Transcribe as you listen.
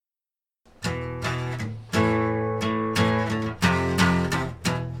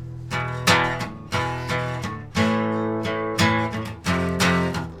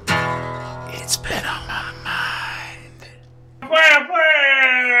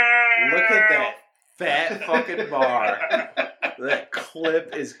fat fucking bar. That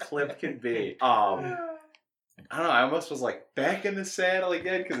clip can be. I don't know, I almost was like back in the saddle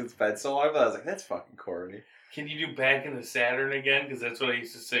again because it's been so long, but I was like, that's fucking corny. Can you do Back in the Saturn again? Because that's what I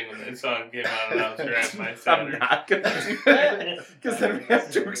used to sing when that song came out and I was driving my Saturn. I'm not going to do that because then we have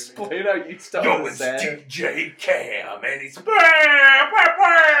to explain how you start Yo, the it's Saturn. DJ Cam and he's...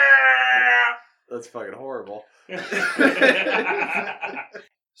 That's fucking horrible.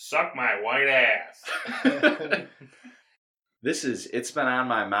 Suck my white ass. This is It's Been On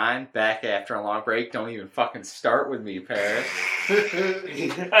My Mind, back after a long break. Don't even fucking start with me, Paris.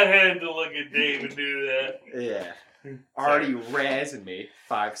 I had to look at Dave and do that. Yeah. Already razzing me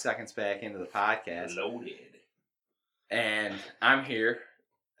 5 seconds back into the podcast. Loaded. And I'm here,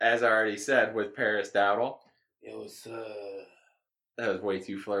 as I already said, with Paris Dowdle. It was, That was way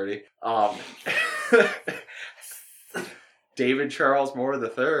too flirty. David Charles Moore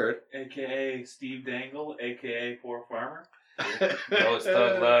III. A.K.A. Steve Dangle, A.K.A. Poor Farmer. Those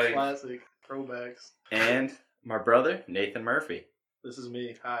Thug Life. Classic. Throwbacks. And my brother, Nathan Murphy. This is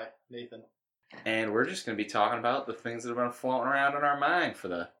me. Hi, Nathan. And we're just going to be talking about the things that have been floating around in our mind for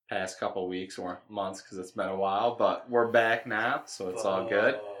the past couple weeks or months because it's been a while. But we're back now, so it's all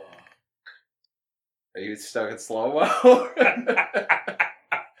good. Are you stuck in slow-mo?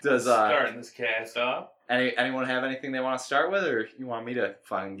 Does starting this cast off. anyone have anything they want to start with, or you want me to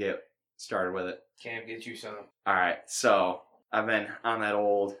fucking get started with it? Can't get you some. Alright, so I've been on that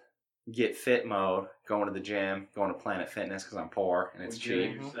old get fit mode, going to the gym, going to Planet Fitness because I'm poor and it's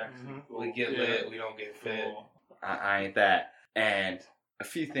cheap. We get lit, we don't get fit. Cool. I ain't that. And a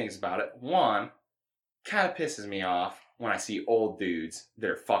few things about it. One, kind of pisses me off when I see old dudes that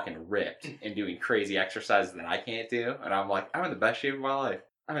are fucking ripped and doing crazy exercises that I can't do. And I'm like, I'm in the best shape of my life.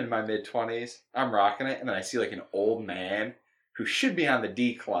 I'm in my mid-20s. I'm rocking it. And then I see like an old man who should be on the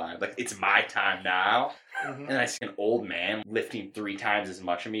decline. Like, it's my time now. Mm-hmm. And I see an old man lifting 3 times as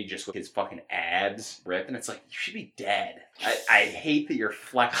much of me just with his fucking abs ripped. And it's like, you should be dead. I hate that you're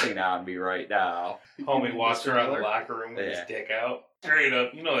flexing on me right now. Homie walks Mr. around the Miller? locker room with Yeah. his dick out. Straight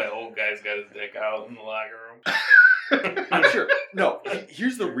up. You know that old guy's got his dick out in the locker room. I'm sure. No,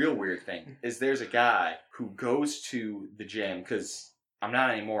 here's the real weird thing, is there's a guy who goes to the gym, because I'm not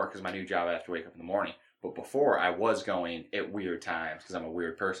anymore because my new job I have to wake up in the morning. But before, I was going at weird times because I'm a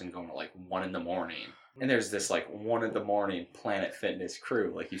weird person going at like 1 in the morning. And there's this like 1 in the morning Planet Fitness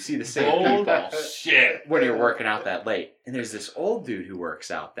crew. Like you see the same people Shit. when you're working out that late. And there's this old dude who works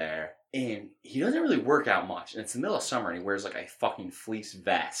out there. And he doesn't really work out much. And it's the middle of summer and he wears like a fucking fleece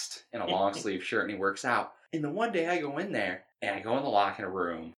vest and a long sleeve shirt and he works out. And the one day I go in there and I go in the locker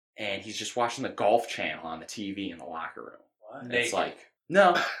room and he's just watching the Golf Channel on the TV in the locker room. What? And it's Naked. like,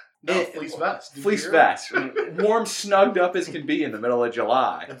 no. No, fleece vest. Did you Fleece hear? vest. Warm, snugged up as can be in the middle of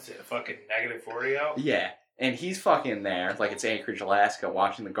July. That's it. Fucking negative 40 out. Yeah. And he's fucking there, like it's Anchorage, Alaska,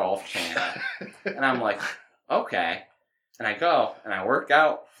 watching the Golf Channel. And I'm like, okay. And I go, and I work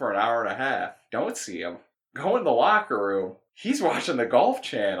out for an hour and a half. Don't see him. Go in the locker room. He's watching the Golf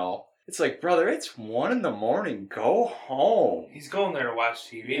Channel. It's like, brother, it's 1 in the morning. Go home. He's going there to watch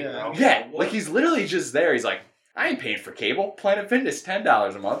TV, Yeah. bro. Yeah, like he's literally just there. He's like, I ain't paying for cable. Planet Fitness,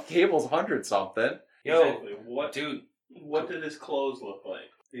 $10 a month. Cable's 100 something. Yo, Exactly. What, dude. what did his clothes look like?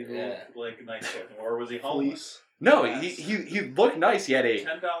 Did he Yeah. look like nice looking, or was he homeless? Fleece. No, Yes. he looked nice. He had a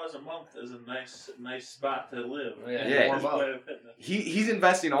 $10 a month is a nice spot to live. Yeah. Warm up. Planet Fitness. he's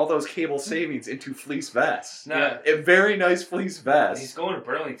investing all those cable savings into fleece vests. Nah, A very nice fleece he's vest. going to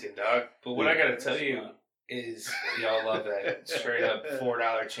Burlington, dog. But what I gotta tell That's you fine. is, y'all love that straight up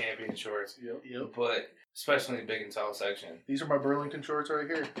 $4 champion shorts. Yep. But especially in the big and tall section. These are my Burlington shorts right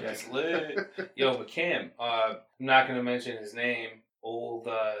here. That's lit. Yo, but Cam, I'm not gonna mention his name. Old,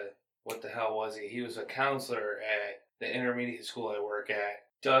 what the hell was he? He was a counselor at the intermediate school I work at.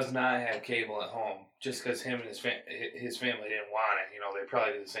 Does not have cable at home just because him and his family didn't want it. You know, they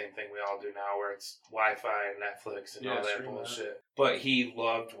probably do the same thing we all do now, where it's Wi-Fi and Netflix and Yeah, all that stream that. bullshit. But he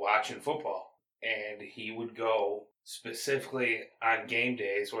loved watching football, and he would go specifically on game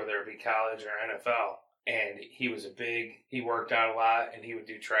days, whether it be college or NFL. And he worked out a lot, and he would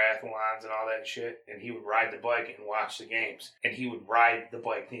do triathlons and all that shit, and he would ride the bike and watch the games. And he would ride the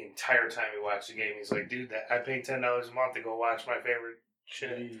bike the entire time he watched the game. He's like, dude, I paid $10 a month to go watch my favorite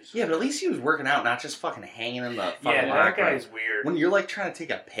shit. Jeez. Yeah, but at least he was working out, not just fucking hanging in the fucking Yeah, that locker room. guy's weird. When you're like trying to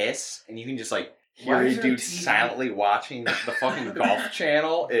take a piss and you can just like hear Why a is there a dude TV? silently watching the fucking Golf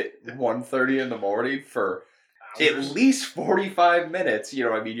Channel at 1:30 in the morning for at least 45 minutes. You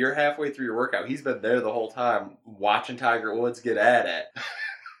know, I mean, you're halfway through your workout. He's been there the whole time watching Tiger Woods get at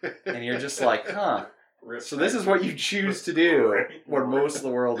it. And you're just like, huh. Rip So this is what you choose to do when most of the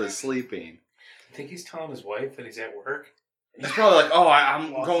world is sleeping. I think he's telling his wife that he's at work. He's probably like, oh,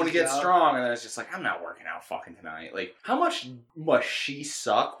 I'm Lost going to his get job. strong. And then it's just like, I'm not working out fucking tonight. Like, how much must she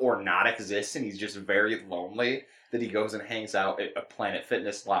suck or not exist? And he's just very lonely that he goes and hangs out at a Planet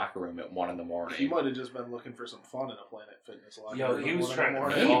Fitness locker room at 1 a.m. He might have just been looking for some fun in a Planet Fitness locker Yo, room he at was 1 trying to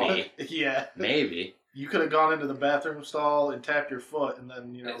a.m. Maybe. Yeah. Maybe. You could have gone into the bathroom stall and tapped your foot, and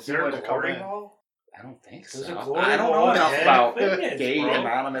then, you know, Is he there might a have come glory in. hole? I don't think There's so. a glory I don't know hole enough at about Fitness, gay bro.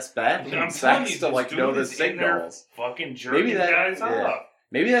 anonymous bedroom I'm telling sex you, to like this know dude the is in there signals. fucking jerking Maybe that- guys yeah. off.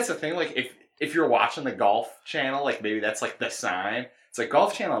 Maybe that's the thing. Like, if you're watching the Golf Channel, like maybe that's like the sign. It's like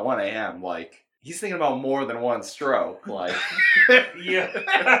Golf Channel at 1 a.m. Like he's thinking about more than one stroke. Like, Yeah.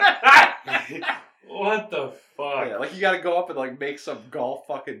 What the fuck? yeah, like you got to go up and like make some golf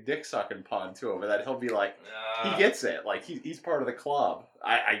fucking dick sucking pun to him, and then he'll be like, he gets it. Like he's part of the club.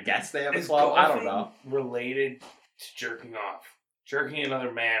 I guess they have a Is club. I don't golfing know. related to jerking off? Jerking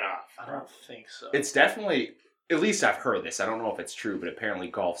another man off. I don't think so. It's definitely. At least I've heard this. I don't know if it's true, but apparently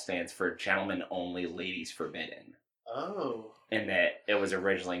golf stands for gentlemen only, ladies forbidden. Oh. And that it was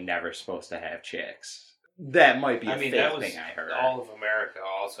originally never supposed to have chicks. That might be a fake that was thing I heard. all of America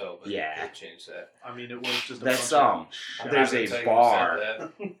also, but Yeah. they changed that. I mean, it was just a That's bunch there's I'm a gonna tell you who bar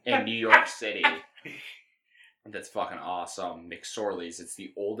said that. in New York City that's fucking awesome. McSorley's. It's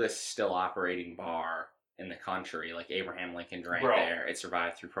the oldest still operating bar in the country. Like Abraham Lincoln drank Bro. there. It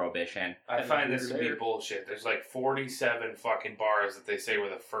survived through Prohibition. I find this to be There. bullshit. There's like 47 fucking bars that they say were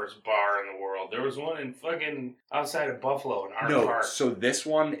the first bar in the world. There was one in fucking outside of Buffalo in Art Park. So this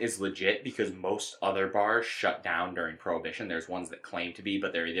one is legit because most other bars shut down during Prohibition. There's ones that claim to be,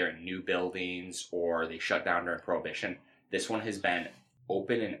 but they're either in new buildings or they shut down during Prohibition. This one has been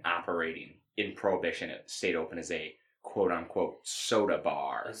open and operating in Prohibition. It stayed open as a quote-unquote soda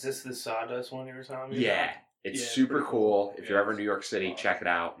bar. Is this the Sawdust one you were telling me Yeah, about? it's Yeah, super pretty cool. cool. If you're ever in New York City, check it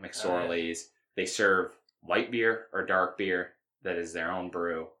out. McSorley's. They serve light beer or dark beer that is their own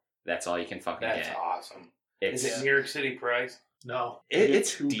brew. That's all you can fucking That's get. awesome. It's Is it New York City price? No. It- You get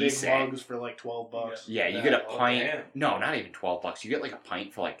it's 2 decent. big mugs for like $12. yeah, you get a Oh, pint. damn. No, not even $12. You get like a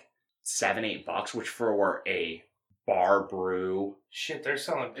pint for like $7-8, which for a bar brew. Shit, they're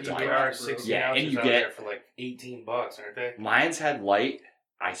selling It's a PBR craft 60 brew. Yeah, and ounces you out get- there for like $18, aren't they? Lion's Head Light.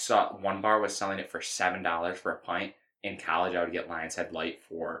 I saw one bar was selling it for $7 for a pint. In college, I would get Lion's Head Light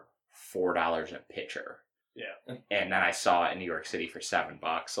for $4 a pitcher. Yeah. And then I saw it in New York City for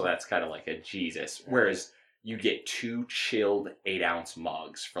 $7, so that's kind of like a Jesus. Whereas you get 2 chilled 8-ounce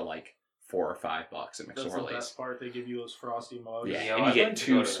mugs for like $4 or $5 at That's the McSorley's. best part. They give you those frosty mugs. Yeah, Yo, and I'd you like get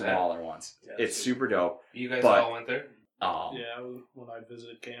to go 2 to that. smaller ones. Yeah, It's super dope. You guys But- all went there? Yeah, when I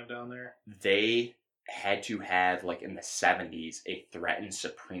visited Cam down there. They had to have, like in the 70s, a threatened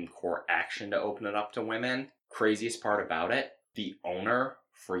Supreme Court action to open it up to women. Craziest part about it, the owner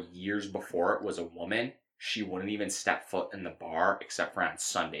for years before it was a woman. She wouldn't even step foot in the bar except for on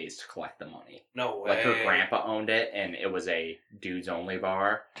Sundays to collect the money. No way. Like her grandpa owned it and it was a dudes only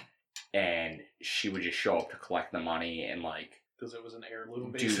bar. And she would just show up to collect the money and like Because it was an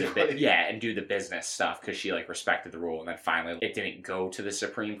heirloom, do the basically. and do the business stuff because she like respected the rule. And then finally it didn't go to the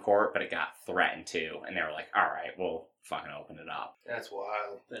Supreme Court, but it got threatened to, and they were like, all right, we'll fucking open it up. That's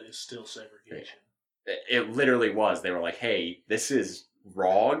wild. That is still segregation. It literally was. They were like, hey, this is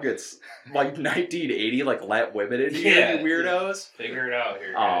wrong. It's like 1980, like let women in here, Yeah. you weirdos. Figure it out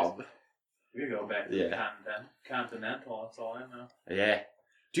here, guys. We go back to Yeah. the Continental, that's all I know. Yeah.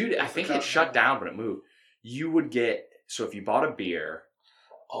 Dude, I What's think the it shut down, but it moved. You would get, so if you bought a beer,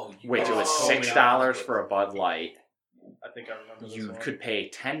 Oh, which it was oh, $6 yeah. for a Bud Light, I think I remember this you one. could pay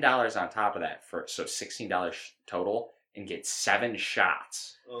 $10 on top of that for so $16 total and get 7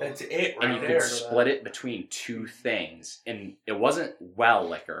 shots. Ugh. That's it And right you there. could split it between 2 things. And it wasn't well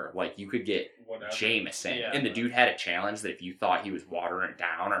liquor. Like you could get Whatever. Jameson. Yeah. And the dude had a challenge that if you thought he was watering it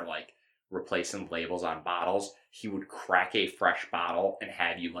down or like replacing labels on bottles, he would crack a fresh bottle and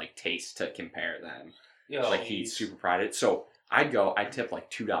have you like taste to compare them. Yo, Like he's super prided. So I'd tip like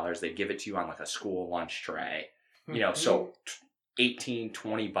 $2. They'd give it to you on like a school lunch tray. You know, so 18,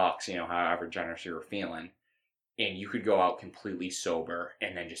 $20, you know, however generous you were feeling. And you could go out completely sober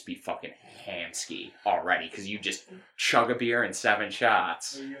and then just be fucking hamski already because you just chug a beer in 7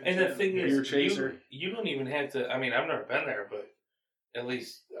 shots. And the thing Beer is, chaser. you don't even have to. I mean, I've never been there, but at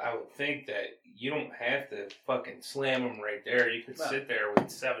least I would think that you don't have to fucking slam them right there. You could No. sit there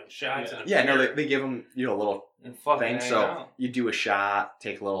with 7 shots. Yeah. And a Yeah, no, beer they give them, you know, a little and fucking thing. hang So out. you do a shot,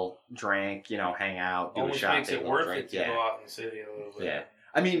 take a little drink, you know, hang out, do Almost a shot, makes take it a little worth drink. it to Yeah. go out in the city a little bit. Yeah.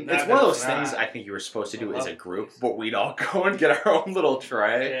 I mean, Not it's that one of it's those things not. I think you were supposed to do I as a love group, these. but we'd all go and get our own little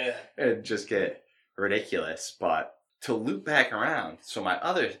tray. Yeah. And just get ridiculous. But to loop back around, so my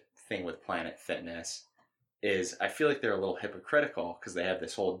other thing with Planet Fitness is I feel like they're a little hypocritical because they have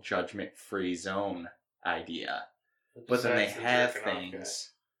this whole judgment-free zone idea. But then they Besides the have jerking off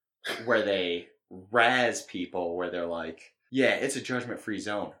things where they razz people where they're like, yeah, it's a judgment-free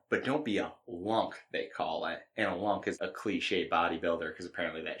zone, but don't be a lunk, they call it. And a lunk is a cliche bodybuilder because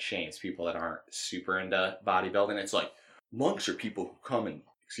apparently that shames people that aren't super into bodybuilding. It's like, lunks are people who come and,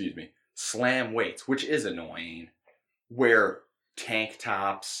 slam weights, which is annoying, wear tank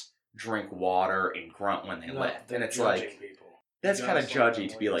tops, drink water, and grunt when they No, lift. they're And it's judging like, people. that's You kind of gotta slow judgy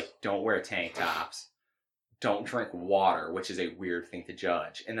down to be weights. like, don't wear tank tops. Don't drink water, which is a weird thing to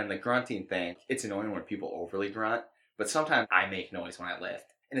judge. And then the grunting thing, it's annoying when people overly grunt, but sometimes I make noise when I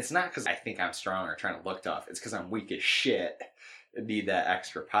lift. And it's not because I think I'm strong or trying to look tough. It's because I'm weak as shit and need that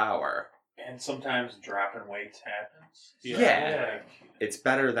extra power. And sometimes dropping weights happens. Yeah. It's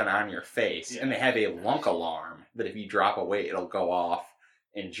better than on your face. Yeah. And they have a lunk alarm that if you drop a weight, it'll go off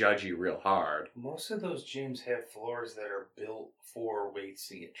and judge you real hard. Most of those gyms have floors that are built for weights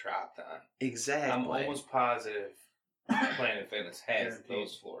to get dropped on. Exactly. I'm almost positive Planet Fitness has Guaranteed.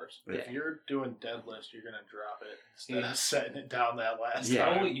 those floors. Yeah. If you're doing deadlifts, you're gonna drop it instead of setting it down that last Yeah. You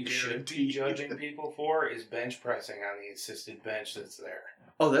know time. what you should be judging people for is bench pressing on the assisted bench that's there.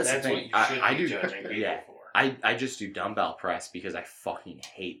 Oh, that's the That's thing. what you should I be do. judging people Yeah. for. I just do dumbbell press because I fucking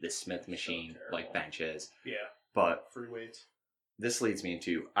hate the Smith machine terrible. like benches. Yeah, But free weights. this leads me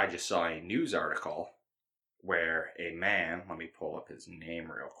into I just saw a news article where a man, let me pull up his name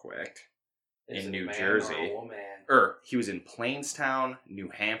real quick. Is in it a New man Jersey. or a woman? He was in Plainstown, New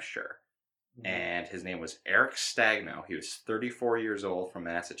Hampshire. And his name was Eric Stagno. He was 34 years old from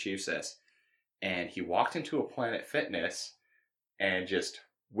Massachusetts. And he walked into a Planet Fitness and just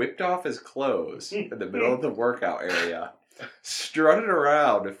whipped off his clothes in the middle of the workout area, strutted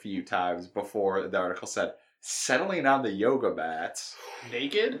around a few times before the article said, settling on the yoga mats,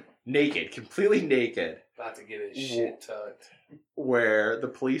 Naked? naked, completely naked, About to get his shit tucked. where the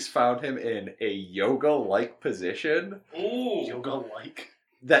police found him in a yoga-like position. Ooh. Yoga like.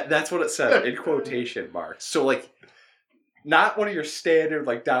 That's what it said in quotation marks. So like, not one of your standard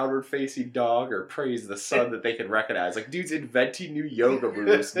like downward facing dog or praise the sun that they can recognize. Like, dude's inventing new yoga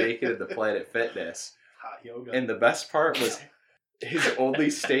moves naked in the Planet Fitness. Hot yoga. And the best part was his only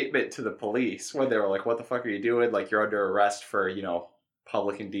statement to the police when they were like, "What the fuck are you doing? Like, you're under arrest for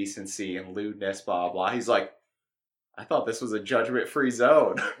public indecency and lewdness, blah blah." He's like, "I thought this was a judgment-free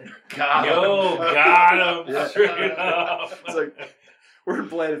zone." Got Yo, him. got him. Yeah. Straight up. It's like, we're in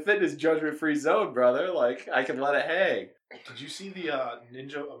Planet Fitness judgment-free zone, brother. Like, I can let it hang. Did you see the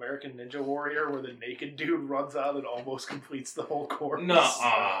American Ninja Warrior where the naked dude runs out and almost completes the whole course?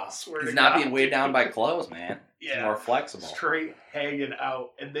 Nuh-uh. Swear He's to not God, being weighed dude. down by clothes, man. It's Yeah. more flexible. Straight hanging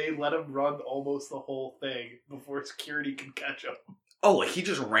out, and they let him run almost the whole thing before security could catch him. Oh, like he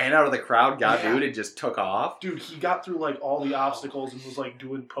just ran out of the crowd, got Yeah. nude, and just took off? Dude, he got through like all the obstacles and was like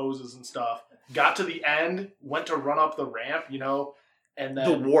doing poses and stuff. Got to the end, went to run up the ramp, and then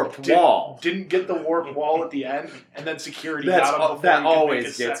The warped wall. Didn't get the warped wall at the end, and then security That got him before he that could make always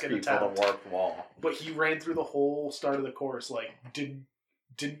his gets second people, attempt. the warped wall. But he ran through the whole start of the course, like didn't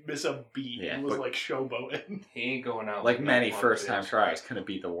miss a beat. Yeah, and was but- like showboating. He ain't going out Like no many punches. first-time tries, couldn't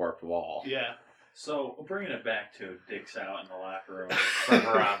beat the warped wall. Yeah. So, bringing it back to dicks out in the locker room. For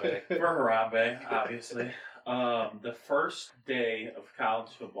Harambe. For Harambe, obviously. The first day of college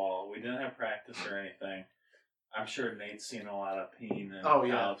football, we didn't have practice or anything. I'm sure Nate's seen a lot of peen in Oh,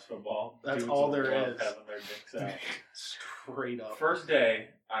 yeah. college football. That's Dudes all there love is. having their dicks out. Straight up. First day,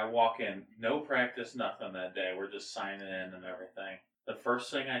 I walk in, no practice, nothing that day. We're just signing in and everything. The first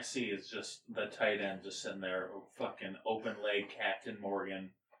thing I see is just the tight end just sitting there, fucking open leg Captain Morgan,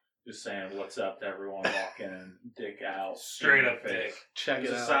 just saying what's up to everyone walking and dick out. Straight in the up face. dick. Check It was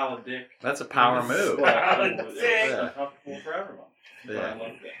it a out. solid dick. That's a power move. Solid It was dick. uncomfortable for everyone. But I Yeah.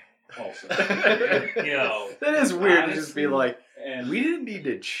 loved it. Also. Yo. That is weird to just be Honestly, like, And we didn't need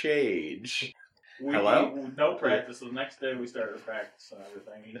to change. we, Hello? no practice. The next day we started practice and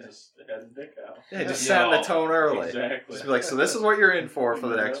everything. He just had his dick out. Yeah, just Yo. set the tone early. Exactly. Just be like, so this is what you're in for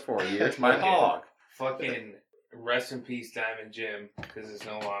the next 4 years. My hog. Fucking rest in peace, Diamond Gym, because it's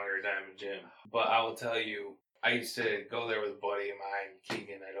no longer a Diamond Gym. But I will tell you, I used to go there with a buddy of mine,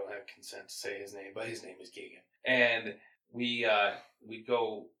 Keegan. I don't have consent to say his name, but his name is Keegan. And we'd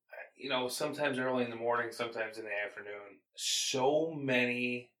go, sometimes early in the morning, sometimes in the afternoon. So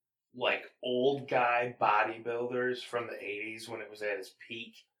many, like, old guy bodybuilders from the 80s when it was at its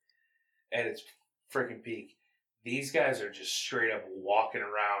peak. At its freaking peak. These guys are just straight up walking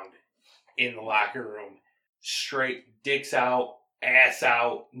around in the locker room, straight dicks out, ass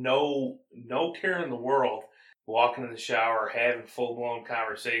out, no care in the world. walking in the shower, having full-blown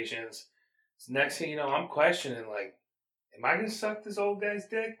conversations. So next thing you know, I'm questioning, like, am I going to suck this old guy's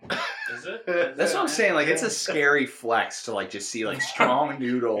dick? Is it? That's what I'm saying. Like, it's a scary flex to, like, just see, like, strong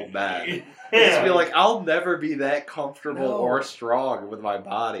nude old men. Just be like, I'll never be that comfortable or strong with my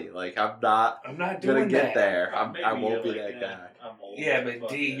body. Like, I'm not doing gonna get that. there. Maybe I won't be like, that guy. I'm old. Yeah, but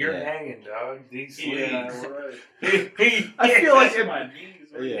D, you're Yeah. hanging, dog. D sleeves. Yeah, right. I feel like That's my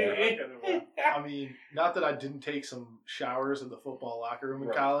knees. What are you Yeah. talking about? I mean, not that I didn't take some showers in the football locker room in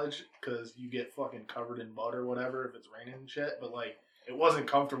Right. college, because you get fucking covered in mud or whatever if it's raining and shit. But like, it wasn't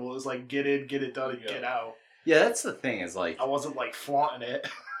comfortable. It was like get in, get it done, and get out. Yeah, that's the thing. Is like I wasn't like flaunting it.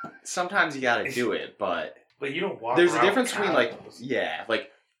 sometimes you gotta do it, but But you don't walk there's a around difference with between like condoms.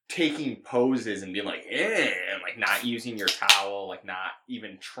 like taking poses and being like, and like not using your towel, like not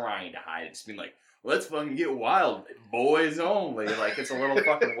even trying to hide it, just being like, let's fucking get wild, boys only. Like it's a little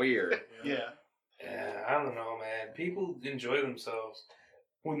fucking weird. Yeah. Yeah, I don't know, man. People enjoy themselves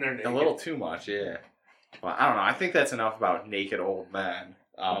when they're naked. A little too much, yeah. Well, I don't know. I think that's enough about naked old men.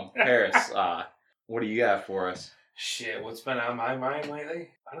 Paris, what do you got for us? Shit, what's been on my mind lately?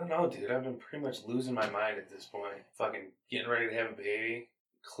 I don't know, dude. I've been pretty much losing my mind at this point. Fucking getting ready to have a baby.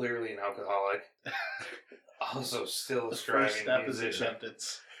 Clearly an alcoholic. Also still a The first striving step is musician.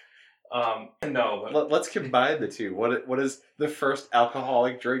 acceptance. No, but Let's combine the two. What is the first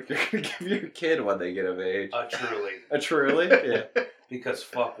alcoholic drink you're gonna give your kid when they get of age? truly. A Truly? Yeah. Because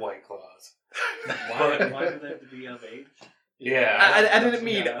fuck White Claws. Why do they have to be of age? Yeah. I didn't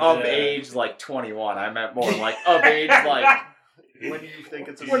mean Yeah, of yeah. age like 21. I meant more like of age like When you think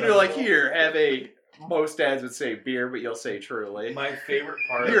it's when you're like, acceptable. here, have a. Most dads would say beer, but you'll say Truly. My favorite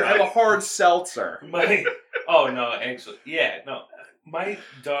part Here, of have a hard seltzer. Oh no, actually, yeah, no. My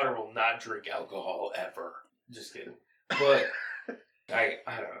daughter will not drink alcohol ever. Just kidding. But I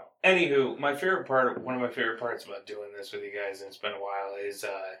don't know. Anywho, one of my favorite parts about doing this with you guys, and it's been a while, is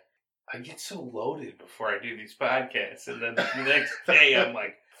I get so loaded before I do these podcasts, and then the next day I'm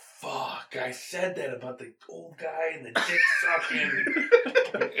like, fuck, I said that about the old guy and the dick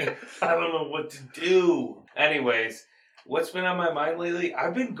sucking. I don't know what to do. Anyways, what's been on my mind lately?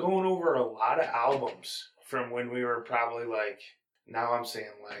 I've been going over a lot of albums from when we were probably like, now I'm saying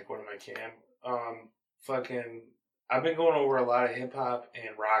like, what am I, Cam? I've been going over a lot of hip hop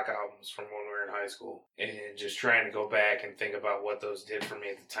and rock albums from when we were in high school and just trying to go back and think about what those did for me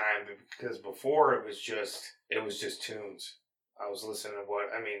at the time, because before it was just tunes. I was listening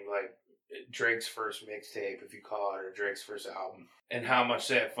to like Drake's first mixtape, if you call it, or Drake's first album, and how much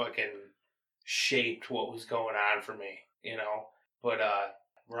that fucking shaped what was going on for me, you know? But,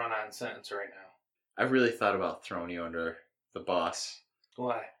 run on sentence right now. I really thought about throwing you under the bus.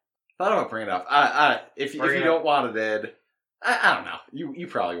 Why? Thought about bringing it up. If you Bring it don't want it in, I don't know. You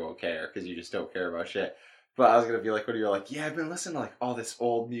probably won't care because you just don't care about shit. But I was gonna be like, when you're like, yeah, I've been listening to like all this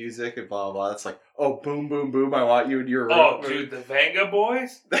old music and blah blah blah. It's like, oh, boom boom boom, I want you in your room. Oh, dude, the Vanga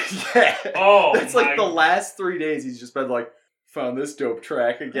Boys? Yeah. Oh, It's like the my- last 3 days he's just been like, found this dope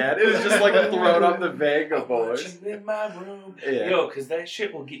track again. It was just like throwing up the Vanga I want Boys. you in my room. Yeah. Yo, because that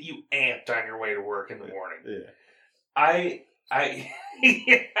shit will get you amped on your way to work in the morning. Yeah. I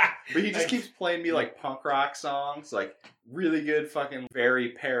yeah. But he just keeps playing me like punk rock songs, like really good fucking very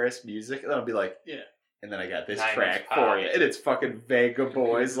Paris music, and I'll be like, Yeah. And then I got this 90s track pop. for you, and it's fucking Vega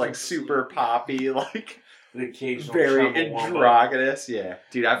Boys, like super poppy, like The occasional very Chumbawamba. androgynous. Yeah,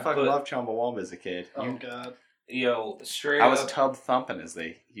 dude, I fucking But- loved Chumbawamba as a kid. Oh god. Yo, straight I was up, tub thumping, as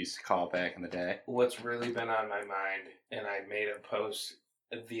they used to call it back in the day. what's really been on my mind, and I made a post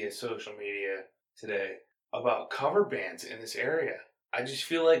via social media today about cover bands in this area. I just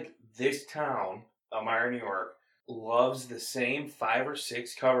feel like this town, Elmira, New York, loves the same 5 or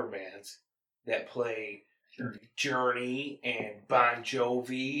 6 cover bands that play Journey and Bon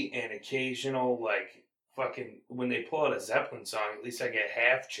Jovi and occasional, like, fucking, when they pull out a Zeppelin song, at least I get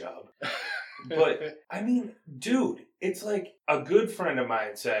half chub. But, I mean, dude, it's like a good friend of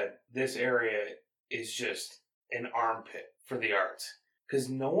mine said this area is just an armpit for the arts. Because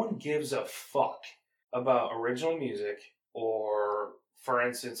no one gives a fuck about original music or, for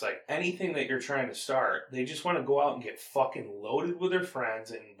instance, like anything that you're trying to start. They just want to go out and get fucking loaded with their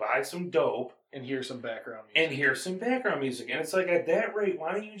friends and buy some dope And here's some background music. and hear some background music. And it's like, at that rate,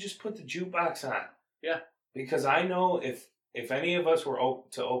 why don't you just put the jukebox on? Yeah. Because I know if any of us were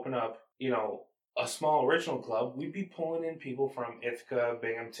to open up, you know, a small original club, we'd be pulling in people from Ithaca,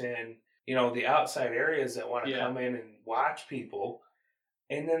 Binghamton, you know, the outside areas that want to Yeah. come in and watch people.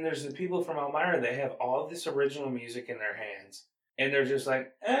 And then there's the people from Elmira that have all this original music in their hands. And they're just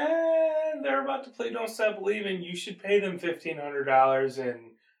like, they're about to play Don't Stop Believing. You should pay them $1,500 and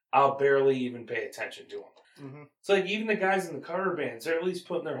I'll barely even pay attention to them. Mhm. It's like even the guys in the cover bands, they're at least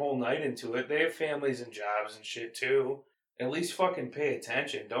putting their whole night into it. They have families and jobs and shit too. At least fucking pay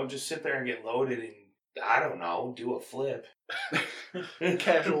attention. Don't just sit there and get loaded and, I don't know, do a flip.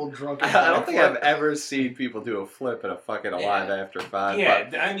 Casual drunken. I don't think I've backflip. ever seen people do a flip at a fucking Alive After 5. Yeah,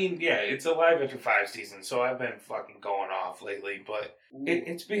 but I mean, yeah, it's a Live After 5 season, so I've been fucking going off lately, but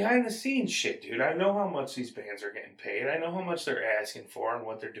it's behind the scenes shit, dude. I know how much these bands are getting paid. I know how much they're asking for and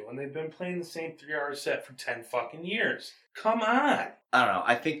what they're doing. They've been playing the same 3-hour set for 10 fucking years. Come on. I don't know.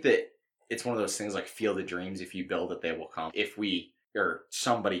 I think that it's one of those things like Field of Dreams. If you build it, they will come. If we or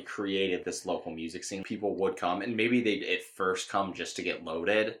somebody created this local music scene, people would come, and maybe they'd at first come just to get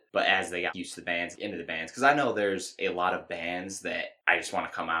loaded, but as they got used to the bands, into the bands, because I know there's a lot of bands that I just want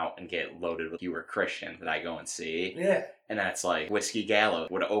to come out and get loaded with. You Were Christian that I go and see, Yeah. and then it's like Whiskey Gallows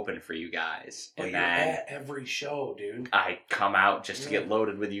would open for you guys, But and you're then at every show, dude. I come out just to get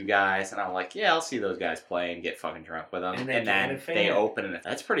loaded with you guys, and I'm like, yeah, I'll see those guys play and get fucking drunk with them. And And then then get a they fan. open, and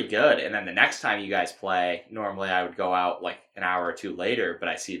that's pretty good. And then the next time you guys play, normally I would go out like an hour or two later, but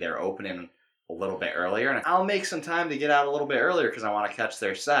I see they're opening a little bit earlier, and I'll make some time to get out a little bit earlier because I want to catch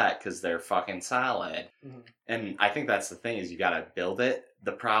their set because they're fucking solid. Mhm. And I think that's the thing, is you got to build it.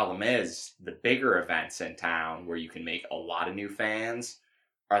 The problem is the bigger events in town where you can make a lot of new fans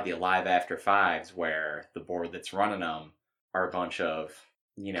are the Alive After 5s, where the board that's running them are a bunch of,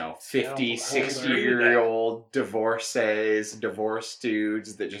 50, Yeah, 60-year-old divorced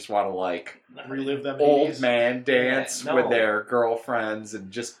dudes that just want to, like, Relive them old 80s. man dance Yeah, no. with their girlfriends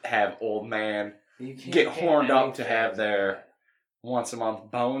and just have old man You can't get horned any up to have fans their like that. once a month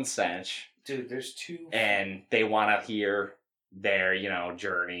bone cinch. Dude, there's two. And they want to hear their,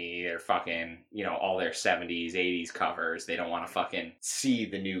 Journey, their fucking, all their 70s, 80s covers. They don't want to fucking see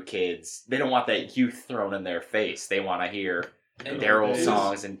the new kids. They don't want that youth thrown in their face. They want to hear And their old days.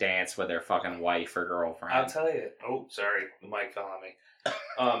 songs and dance with their fucking wife or girlfriend. I'll tell you. Oh, sorry, the mic fell on me.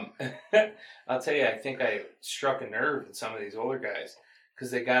 I'll tell you. I think I struck a nerve with some of these older guys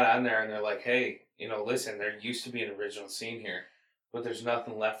because they got on there and they're like, "Hey, listen, there used to be an original scene here, but there's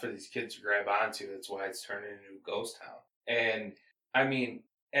nothing left for these kids to grab onto. That's why it's turned into a ghost town." And I mean,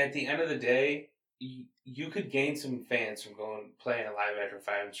 at the end of the day, you could gain some fans from playing a Live After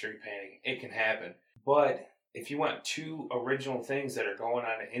 5 and street painting. It can happen, but if you want two original things that are going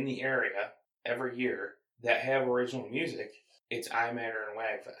on in the area every year that have original music, it's iMatter and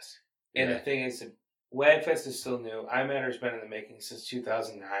Wagfest. And Yeah. the thing is, Wagfest is still new. iMatter's been in the making since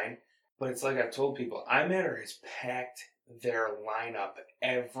 2009. But it's like I've told people, iMatter has packed their lineup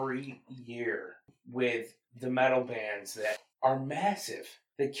every year with the metal bands that are massive.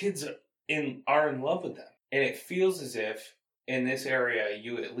 The kids are in love with them. And it feels as if in this area,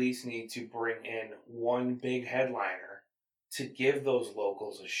 you at least need to bring in one big headliner to give those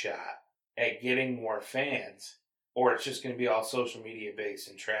locals a shot at getting more fans, or it's just going to be all social media based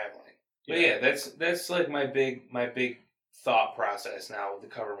and traveling. But yeah, that's like my big thought process now with the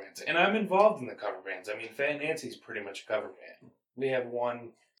cover bands, and I'm involved in the cover bands. I mean, Fat Nancy's pretty much a cover band. We have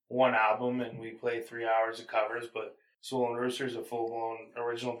one album, and we play 3 hours of covers. But Swollen Rooster's a full blown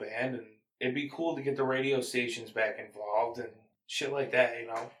original band, and it'd be cool to get the radio stations back involved and shit like that,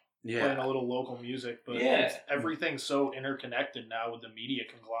 Playing a little local music, but Yeah. everything's so interconnected now with the media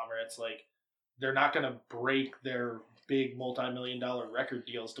conglomerates. Like, they're not going to break their big multi-million-dollar record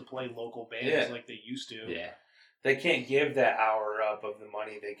deals to play local bands like they used to. Yeah. They can't give that hour up of the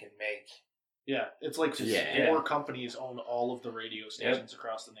money they can make. Yeah, it's like Yeah. 4 companies own all of the radio stations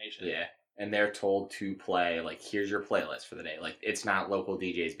across the nation. Yeah. And they're told to play, like, here's your playlist for the day. Like, it's not local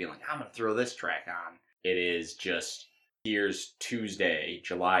DJs being like, I'm going to throw this track on. It is just, here's Tuesday,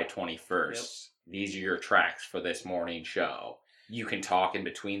 July 21st. These are your tracks for this morning show. You can talk in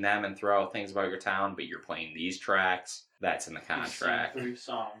between them and throw out things about your town, but you're playing these tracks. That's in the You sing contract. 3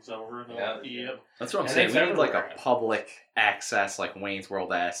 songs over and Yeah. over. Yep. That's what I'm And saying. it's We need like a everywhere. public access, like Wayne's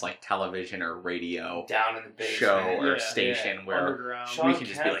World-esque, like television or radio Down in the basement. show or Yeah, station where Underground. Sean we can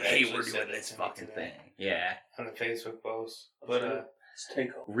just be Kemp like, hey, actually we're said doing that this to me fucking today. thing. Yeah. On the Facebook post. But Let's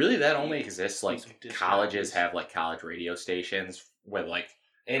take over. Really, that only exists, like, Some disc colleges jockeys. have, like, college radio stations with, like,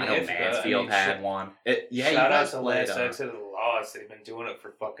 in I know Ithaca, Mansfield had shit- one. Yeah, you Shout out guys to played, Last Exit of the Lost. They've been doing it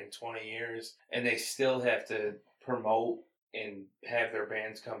for fucking 20 years. And they still have to promote and have their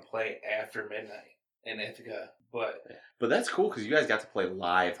bands come play after midnight in Ithaca. But but that's cool because you guys got to play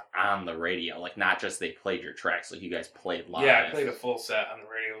live on the radio. Like, not just they played your tracks, like, you guys played live. yeah, I played a full set on the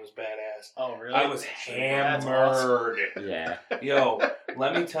radio. It was badass. Oh, really? I was That's hammered. awesome. Yeah. Yo,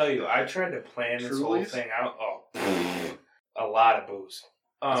 let me tell you, I tried to plan this whole Trulies? thing out. Oh, a lot of booze.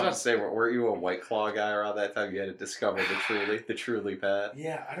 I was about to say, weren't you a White Claw guy around that time? You had to discover the Truly pad.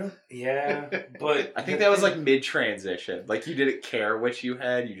 Yeah, but I think that was like mid-transition. Like you didn't care which you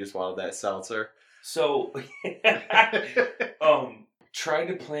had, you just wanted that seltzer. So, tried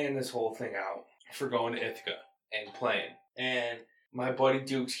to plan this whole thing out for going to Ithaca and playing. And my buddy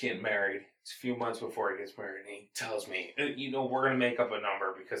Duke's getting married. It's a few months before he gets married, and he tells me, we're going to make up a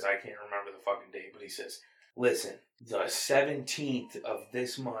number because I can't remember the fucking date, but he says, listen, the 17th of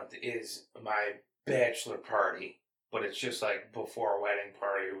this month is my bachelor party, but it's just like before a wedding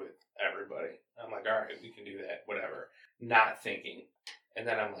party with everybody. I'm like, all right, we can do that, whatever. Not thinking. And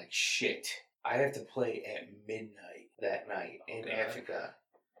then I'm like, shit, I have to play at midnight that night in Ithaca,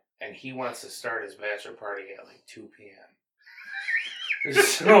 and he wants to start his bachelor party at like 2 p.m.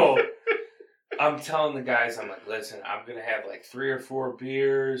 So I'm telling the guys, I'm like, listen, I'm going to have like 3 or 4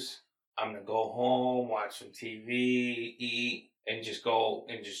 beers. I'm going to go home, watch some TV, eat, and just go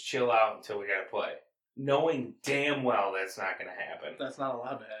and just chill out until we got to play. Knowing damn well that's not going to happen. That's not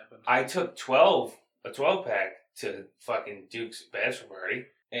allowed to happen. I took a 12-pack to fucking Duke's bachelor party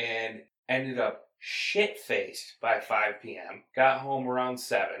and ended up shit-faced by 5 p.m. Got home around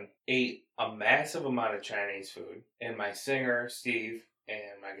 7, ate a massive amount of Chinese food, and my singer, Steve,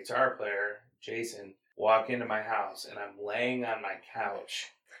 and my guitar player, Jason, walk into my house, and I'm laying on my couch.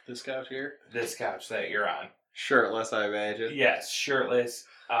 This couch here? This couch that you're on. Shirtless, I imagine. Yes, shirtless.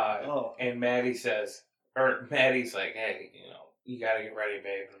 And Maddie's like, hey, you gotta get ready,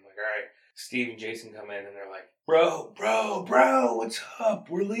 babe. And I'm like, all right. Steve and Jason come in, and they're like, bro, what's up?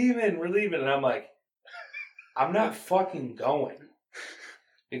 We're leaving. And I'm like, I'm not fucking going.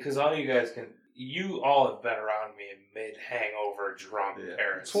 Because you all have been around me in mid-hangover drunk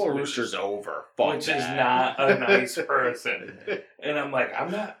parents. This whole rooster's over. Which is not a nice person. And I'm like,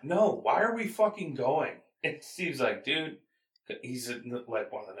 why are we fucking going? And Steve's like, dude, he's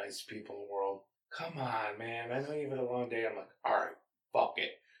like one of the nicest people in the world. Come on, man. I know you've had a long day. I'm like, all right, fuck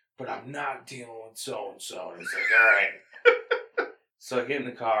it. But I'm not dealing with so-and-so. And he's like, all right. So I get in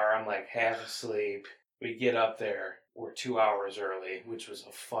the car. I'm like half asleep. We get up there. We're 2 hours early, which was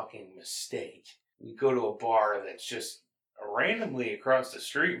a fucking mistake. We go to a bar that's just randomly across the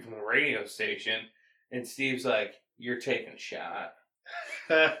street from the radio station. And Steve's like, you're taking a shot.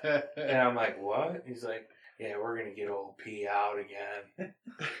 And I'm like, what? He's like, yeah, we're going to get old P out again.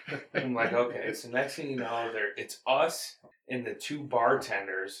 I'm like, okay. So next thing you know, it's us and the 2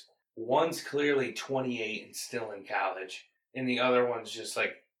 bartenders. One's clearly 28 and still in college. And the other one's just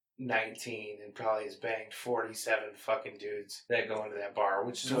like 19 and probably has banged 47 fucking dudes that go into that bar.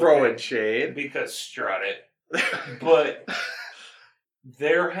 Which is throwing shade. Because strut it. But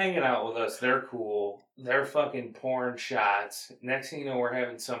they're hanging out with us. They're cool. They're fucking pouring shots. Next thing you know, we're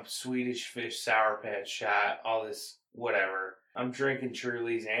having some Swedish Fish Sour Patch shot. All this whatever. I'm drinking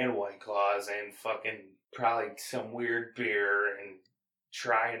Trulies and White Claws and fucking probably some weird beer and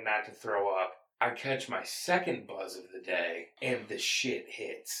trying not to throw up. I catch my second buzz of the day and the shit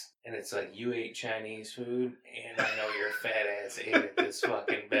hits. And it's like, you ate Chinese food and I know your fat ass ate at this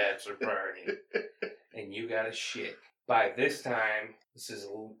fucking bachelor party. And you got a shit. By this time, this is a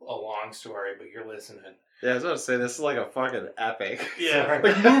long story, but you're listening. Yeah, I was about to say, this is like a fucking epic. Yeah.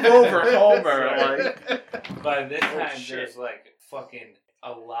 Like, move over, Homer. Like, by this time, there's like fucking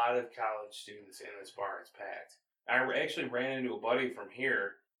a lot of college students in this bar. It's packed. I actually ran into a buddy from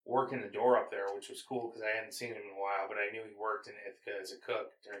here working the door up there, which was cool because I hadn't seen him in a while, but I knew he worked in Ithaca as a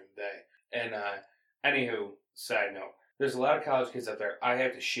cook during the day. And anywho, side note, there's a lot of college kids up there. I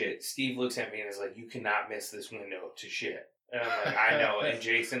have to shit. Steve looks at me and is like, you cannot miss this window to shit. And I'm like, I know. And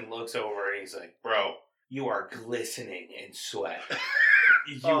Jason looks over and he's like, bro, you are glistening in sweat.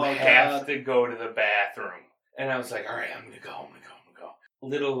 You have to go to the bathroom. And I was like, all right, I'm going to go.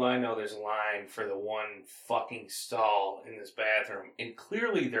 Little do I know there's a line for the one fucking stall in this bathroom. And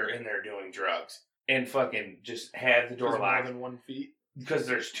clearly they're in there doing drugs. And fucking just had the door locked. More than 1 feet. Because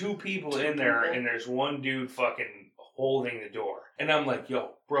there's 2 people in there and there's one dude fucking holding the door. And I'm like,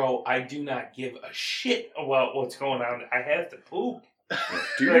 yo, bro, I do not give a shit about what's going on. I have to poop.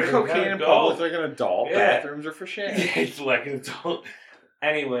 Do your cocaine in public like an adult. Yeah. Bathrooms are for shit. It's like an adult.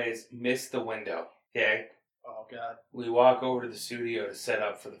 Anyways, missed the window. Okay? Oh, God. We walk over to the studio to set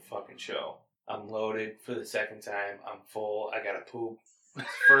up for the fucking show. I'm loaded for the second time. I'm full. I gotta poop.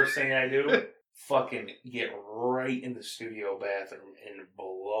 First thing I do, fucking get right in the studio bathroom and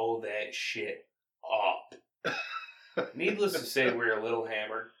blow that shit up. Needless to say, we were a little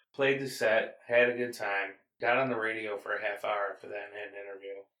hammered. Played the set, had a good time, got on the radio for a half hour for that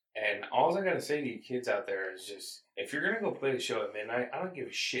interview. And all I gotta say to you kids out there is just, if you're gonna go play the show at midnight, I don't give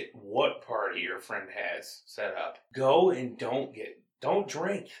a shit what party your friend has set up. Go and don't get don't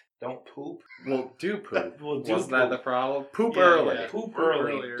drink. Don't poop. Well, do poop. Well, do Wasn't that the poop. problem? Poop Yeah, early. yeah. Poop Poop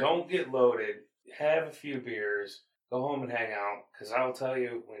early. earlier. Don't get loaded. Have a few beers. Go home and hang out. Because I will tell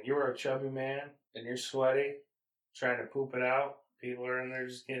you, when you're a chubby man and you're sweaty, trying to poop it out, people are in there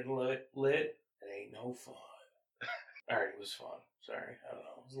just getting lit. It ain't no fun. Alright, it was fun. Sorry. I don't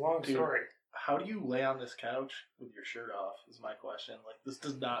know. It's a long Dude. story. How do you lay on this couch with your shirt off? Is my question. Like, this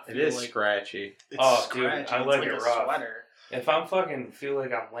does not It feel is like scratchy. it's Oh, dude, scratchy. I It's like it a rough. sweater. If I'm fucking feel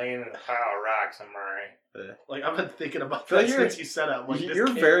like I'm laying in a pile of rocks, I'm alright. Like, I've been thinking about Feel that like you're- since you said it. I'm like, this You're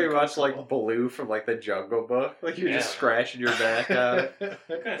can't very be much like comfortable. Baloo from like the Jungle Book. Like you're just Yeah. scratching your back out.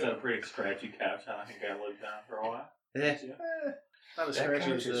 That guy's had a pretty scratchy couch. I think I lived down for a while. Yeah. Not as That scratchy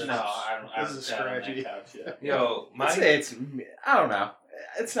couch as is this. No, I This haven't is sat on that scratchy. couch yet. Yo, I'd say it's, I don't know.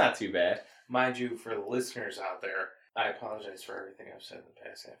 It's not too bad. mind you, for the listeners out there, I apologize for everything I've said in the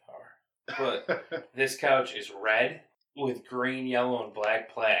past half hour. But this couch is red with green, yellow, and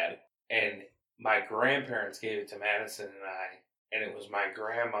black plaid. And my grandparents gave it to Madison and I. And it was my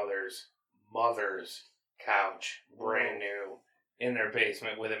grandmother's mother's couch, brand new, in their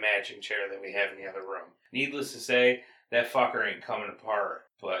basement with a matching chair that we have in the other room. Needless to say, that fucker ain't coming apart.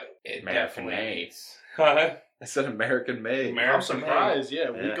 But it American definitely made. needs. Huh? I said American made. American I'm surprised.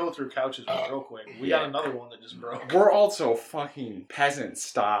 Yeah, Yeah. we go through couches real quick. We Yeah. got another one that just broke. We're also fucking peasant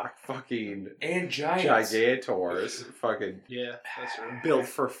stock, fucking And giants. gigantors, fucking Yeah, that's true. built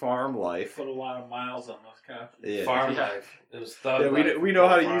for farm life. Put a lot of miles on those couches. Yeah. Farm Yeah. life. It was thug Yeah, life. we know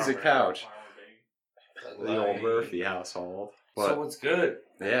how to Farmer. use a couch. Farmer baby. Thug The old life. Murphy household. But So what's good?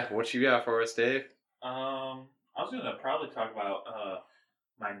 yeah, what you got for us, Dave? I was gonna probably talk about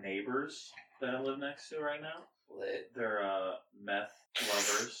my neighbors that I live next to right now. Lit. They're meth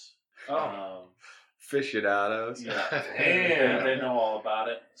lovers. Oh, Aficionados. Yeah, Damn. they know all about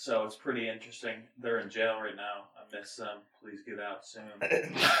it. So it's pretty interesting. They're in jail right now. I miss them. Please get out soon.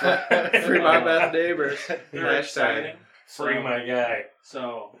 Free my meth neighbors. They're Hashtag. exciting. Free So- my guy.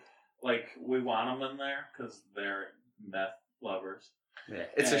 So, like, we want them in there because they're meth lovers. Yeah,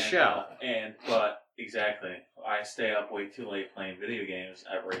 it's a And, show. But exactly, I stay up way too late playing video games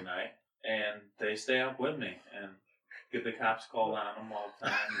every night, and they stay up with me and get the cops called on them all the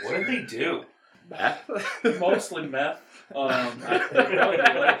time. What do they do? Meth? Mostly meth. They probably do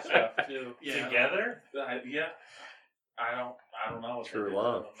other stuff too. Yeah. Together? Yeah. I don't know what True they do.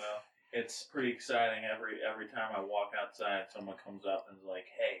 love. I don't know. It's pretty exciting. Every time I walk outside, someone comes up and is like,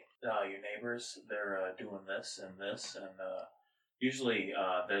 "Hey, your neighbors, they're doing this and this," and usually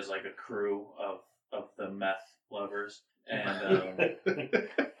there's like a crew of the meth lovers, and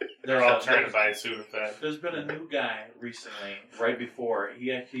They're all trying to buy a Sudafed. there's been a new guy recently, right before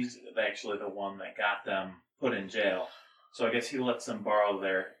he's actually the one that got them put in jail. So I guess he lets them borrow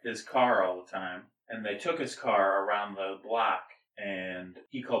his car all the time, and they took his car around the block, and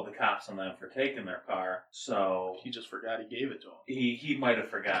he called the cops on them for taking their car. So he just forgot he gave it to him. he might have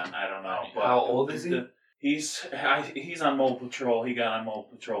forgotten. I don't know. But How old is he? He's on mobile patrol. He got on mobile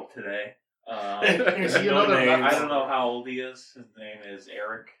patrol today. Is he No another names. I don't know how old he is. His name is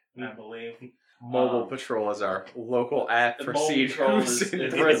Eric, I believe. Mobile Patrol is our local app The for Mobile seniors Patrol is- in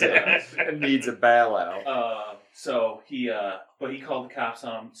is- prison and needs a bailout. So he called the cops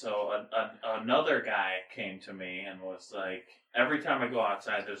on him. So another guy came to me and was like, every time I go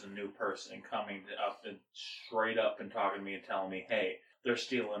outside, there's a new person coming up and straight up and talking to me and telling me, hey, they're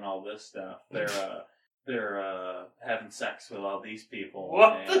stealing all this stuff. They're having sex with all these people.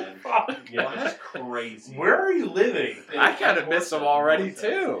 What the and fuck? Yeah, it's crazy. Where are you living? I kind of miss them already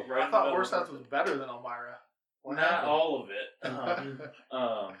too. Right I in thought the middle Horse of- House was better than Elmira. What Not happened? all of it.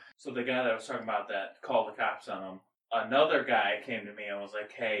 So the guy that I was talking about that called the cops on him. Another guy came to me and was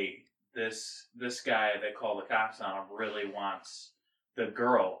like, "Hey, this guy that called the cops on him really wants the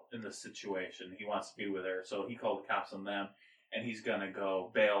girl in the situation. He wants to be with her, so he called the cops on them, and he's gonna go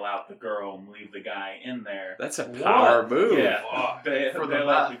bail out the girl and leave the guy in there. That's a power move. Yeah, Fuck. For the bail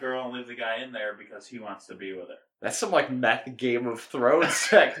out the meth. girl and leave the guy in there because he wants to be with her. That's some like meth Game of Thrones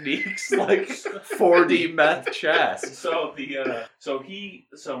techniques, like 4D meth chess. So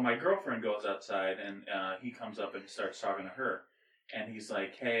so my girlfriend goes outside and he comes up and starts talking to her, and he's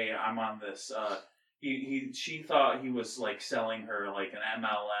like, "Hey, I'm on this." She thought he was like selling her like an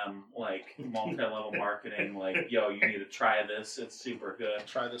MLM, like multi-level marketing, like, "Yo, you need to try this. It's super good."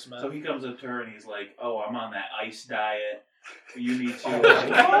 Try this meth. So he comes up to her and he's like, "Oh, I'm on that ice diet. You need to." What?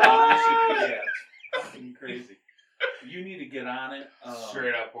 Yeah, it's fucking crazy. You need to get on it.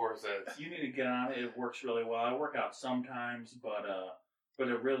 Straight up horses. You need to get on it. It works really well. I work out sometimes, but but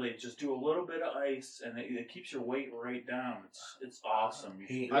it really just do a little bit of ice and it keeps your weight right down. It's awesome. You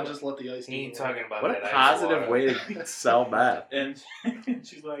should do I it. just let the ice. He ain't talking about What that a ice positive water. way to sell meth. And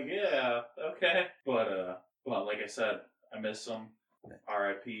she's like, yeah, okay. But like I said, I miss them.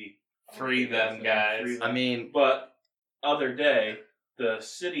 R.I.P. Free them guys. Free them. I mean, But other day, the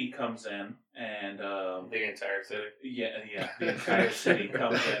city comes in and The entire city. the entire city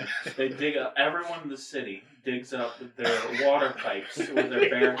comes in. They dig up. Everyone in the city digs up their water pipes with their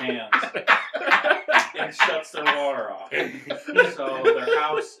bare hands and shuts their water off. So their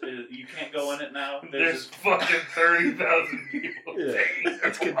house is, you can't go in it now. There's fucking 30,000 people. Yeah. taking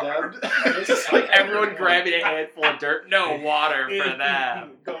It's their condemned. it's just like everyone grabbing a handful of dirt. No water for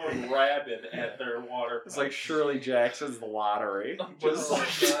them. going rabid at their water. It's like pipes. Shirley Jackson's lottery. Just Oh, like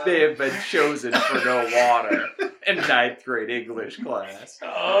God. they have been chosen for no water in 9th grade English class.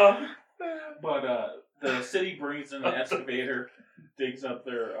 But the city brings in an excavator, digs up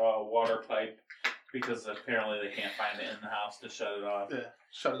their water pipe because apparently they can't find it in the house to shut it off. Yeah,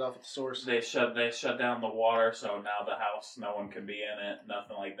 shut it off at the source. They shut down the water, so now the house, no one can be in it,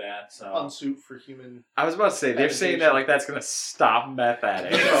 nothing like that. So Unsuit for human. I was about to say, they're saying that like that's going to stop meth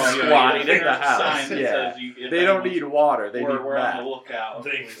addicts Oh, from yeah, squatting in there's the a house. sign that Yeah. says if They don't anyone's- need water, they need we're on the meth. lookout.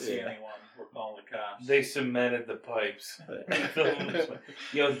 If They- we see yeah. anyone, we're calling the cops. They cemented the pipes.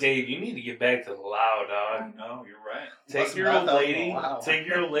 Yo, Dave, you need to get back to the loud, dog. No, you're right. Take Less your meth old out lady. in the loud. Take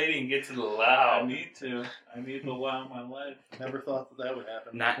your old lady and get to the I loud. need to. I need to allow my life. Never thought that would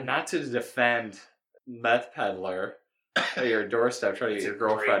happen. Not to defend meth peddler at your doorstep trying to It's get a your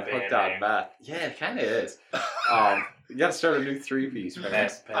girlfriend great hooked band on name. meth. Yeah, it kind of is. You got to start a new 3-piece, man.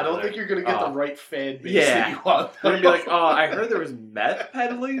 Meth I don't think you're gonna get Oh. the right fan base Yeah. that you want. They're gonna be like, oh, I heard there was meth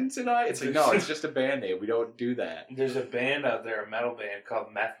peddling tonight. It's like, no, it's just a band name. We don't do that. There's a band out there, a metal band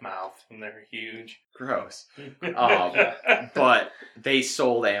called Meth Mouth, and they're huge. Gross. But they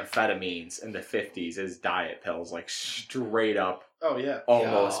sold amphetamines in the 50s as diet pills, like straight up, Oh yeah.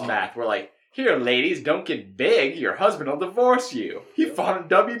 almost Yo. meth. We're like, here, ladies, don't get big. Your husband will divorce you. He fought in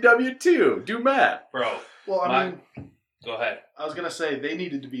WW2. Do meth. Bro, Well, I My- mean, go ahead. I was gonna say they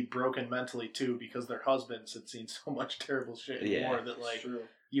needed to be broken mentally too because their husbands had seen so much terrible shit in Yeah. war that like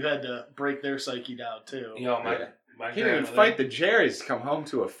you had to break their psyche down too. Yo, my Yeah. my He didn't even grandmother- fight the Jerrys to come home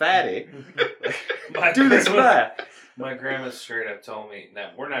to a fatty. My Do this grandma- meth. My grandma straight up told me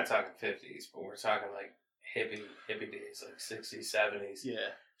that we're not talking 50s, but we're talking like hippie days, like 60s, 70s. Yeah.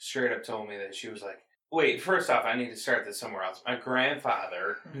 Straight up told me that she was like, wait, first off, I need to start this somewhere else. My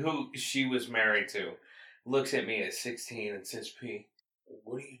grandfather, who she was married to, looks at me at 16 and says, P,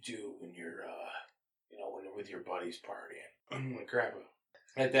 what do you do when you're, when you're with your buddies partying? I'm like, Grandpa.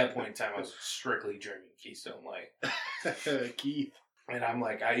 At that point in time, I was strictly drinking Keystone Light. Keith. And I'm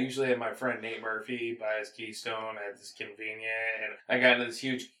like, I usually have my friend Nate Murphy buy his Keystone at this convenient, and I got into this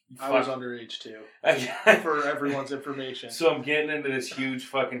huge. I was underage too. I- For everyone's information. So I'm getting into this huge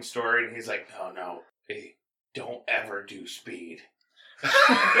fucking story, and he's like, no, hey, don't ever do speed.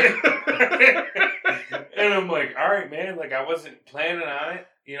 And I'm like, all right, man, like I wasn't planning on it.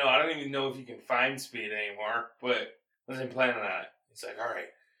 You know, I don't even know if you can find speed anymore, but I wasn't planning on it. He's like, all right,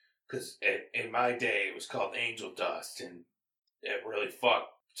 because in my day it was called angel dust, and it really fucked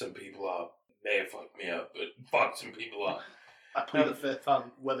some people up. May have fucked me up, but fucked some people up. I plead the fifth on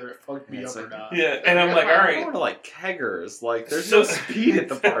whether it fucked me It's up or like- not. Yeah, and I'm like, all I'm right. going to like keggers. Like, there's So- no speed at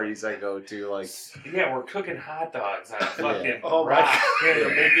the parties I go to. Like, Yeah, we're cooking hot dogs on a fucking Oh, my rock. God. And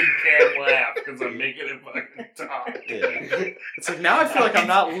I'm making Cam laugh because I'm making it fucking talk. yeah. It's like now I feel like I'm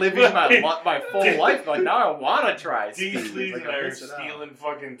not living my full life. Like now I want to try D. speed. Sleaze Like, and I I'm are missing out. stealing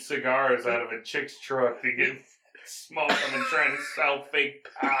fucking cigars out of a chick's truck to get smoke them and trying to sell fake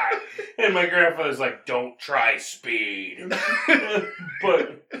pie. And my grandfather's like, don't try speed.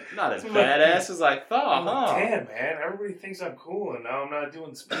 But Not as badass as I thought, I'm like, huh? damn, man, everybody thinks I'm cool, and now I'm not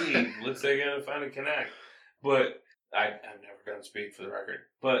doing speed. Looks like I gotta find a connect. But I've never done speed, for the record.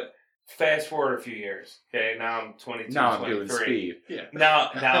 But fast forward a few years. Okay, now I'm 22, Now I'm 23. doing speed. Yeah. Now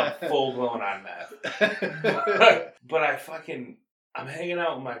I'm full blown on meth. But I'm hanging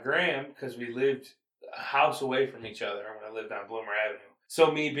out with my gram because we lived a house away from each other when I lived on Bloomer Avenue.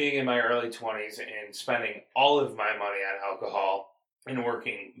 So me being in my early 20s and spending all of my money on alcohol and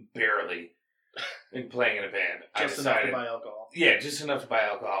working barely and playing in a band, I Just enough to decided, buy alcohol. yeah, just enough to buy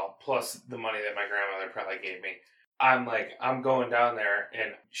alcohol plus the money that my grandmother probably gave me. I'm like, I'm going down there,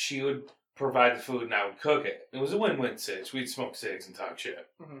 and she would provide the food and I would cook it. It was a win-win situation. We'd smoke cigs and talk shit.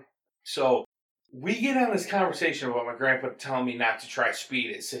 Mhm. So we get on this conversation about my grandpa telling me not to try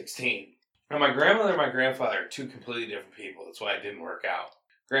speed at 16. Now, my grandmother and my grandfather are two completely different people. That's why it didn't work out.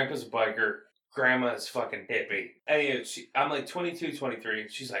 Grandpa's a biker. grandma's fucking hippie. And I'm like 22, 23.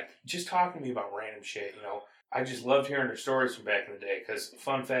 She's like, just talking to me about random shit, you know. I just loved hearing her stories from back in the day. Because,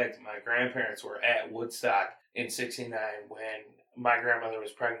 fun fact, my grandparents were at Woodstock in 69 when my grandmother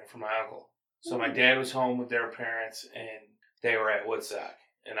was pregnant for my uncle. So my dad was home with their parents, and they were at Woodstock.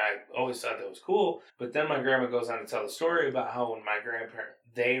 And I always thought that was cool. But then my grandma goes on to tell the story about how when my grandparents,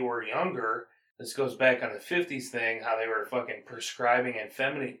 they were younger, this goes back on the 50s thing, how they were fucking prescribing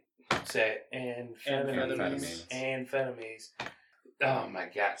amphetamines. Amphetamines. Oh my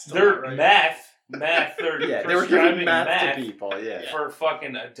God. Still They're not right. meth. They're Yeah, they were giving prescribing meth to people, yeah. for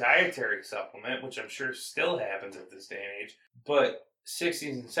fucking a dietary supplement, which I'm sure still happens at this day and age. But 60s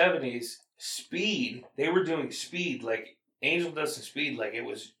and 70s, speed, they were doing speed like Angel Dust and Speed like it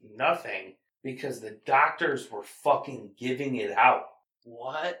was nothing because the doctors were fucking giving it out.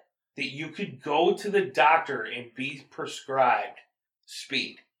 What? That you could go to the doctor and be prescribed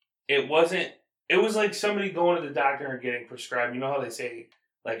speed. It was like somebody going to the doctor and getting prescribed. You know how they say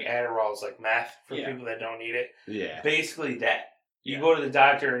like Adderall is like meth for people that don't need it? Yeah. Basically that. You go to the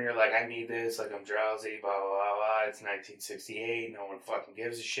doctor and you're like, I need this, like I'm drowsy, blah, blah, blah, blah. It's 1968. No one fucking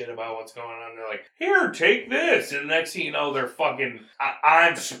gives a shit about what's going on. They're like, here, take this. And the next thing you know, they're fucking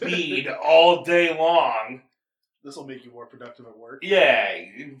on speed all day long. This will make you more productive at work. Yeah,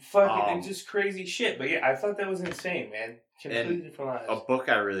 fucking it's just crazy shit. But yeah, I thought that was insane, man. Completely different lives. A book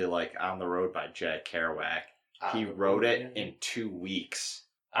I really like, On the Road by Jack Kerouac. He wrote it in 2 weeks.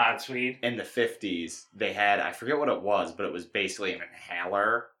 On speed? In the 50s, they had, I forget what it was, but it was basically an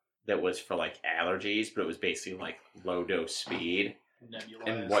inhaler that was for like allergies, but it was basically like low dose speed. Nebulized.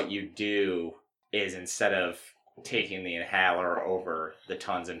 And what you do is instead of taking the inhaler over the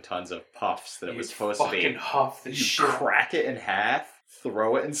tons and tons of puffs that it was supposed to be, fucking huff the you shit. crack it in half,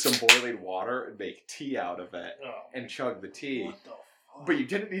 throw it in some boiling water, and make tea out of it, Oh. and chug the tea. What the fuck? But you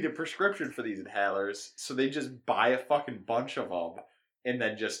didn't need a prescription for these inhalers, so they just buy a fucking bunch of them and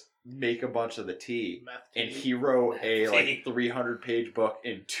then just make a bunch of the tea. Meth And tea. he wrote a Meth like tea. 300-page book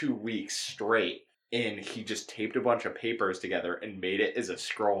in 2 weeks straight. And he just taped a bunch of papers together and made it as a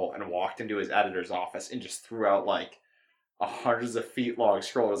scroll and walked into his editor's office and just threw out like a hundreds of feet long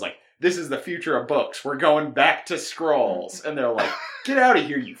scroll. It was like, this is the future of books. We're going back to scrolls. And they're like, get out of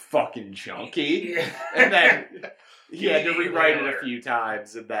here, you fucking junkie. And then he had to rewrite it a few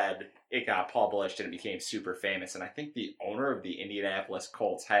times, and then it got published and it became super famous. And I think the owner of the Indianapolis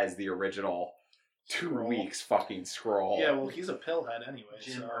Colts has the original 2 Scroll. weeks fucking scroll. Yeah, well, he's a pillhead anyway.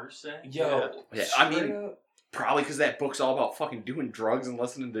 Jim So. Irsay? Yo. Yeah, I mean- straight up. Probably because that book's all about fucking doing drugs and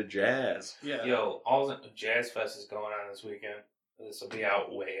listening to jazz. Yeah. Yo, all the Jazz Fest is going on this weekend. This will be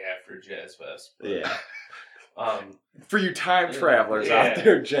out way after Jazz Fest. But, Yeah. Um, For you time travelers Yeah. out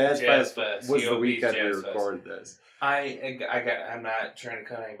there, Jazz Jazz Fest Fest. was the COB's weekend we Jazz Fest. recorded this. I'm not trying to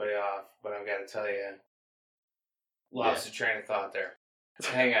cut anybody off, but I've got to tell you, lost a train of thought there.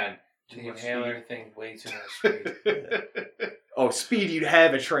 Hang on. The much inhaler thing, way too much speed. Oh, speed, you'd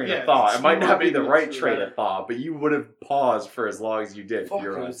have a train Yeah, of thought. It might not be the maybe right it's train better. of thought, but you would have paused for as long as you did Fuck, if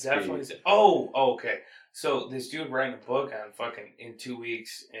you're it on was speed. definitely. Okay. So this dude writing a book on fucking in 2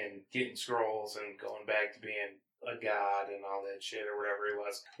 weeks and getting scrolls and going back to being a god and all that shit or whatever he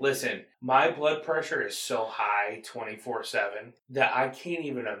was. Listen, my blood pressure is so high 24/7 that I can't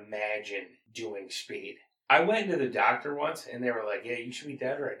even imagine doing speed. I went to the doctor once and they were like, "Yeah, you should be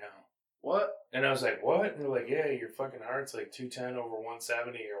dead right now." What? And I was like, "What?" And they're like, "Yeah, your fucking heart's like 210 over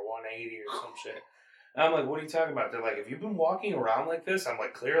 170 or 180 or some shit." And I'm like, "What are you talking about?" They're like, "Have you been walking around like this?" I'm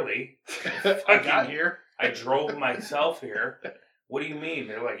like, "Clearly." I got here. I drove myself here. What do you mean?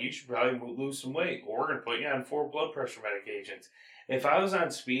 They're like, "You should probably lose some weight. Well, we're going to put you on 4 blood pressure medications." If I was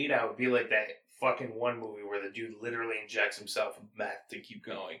on speed, I would be like that fucking one movie where the dude literally injects himself with meth to keep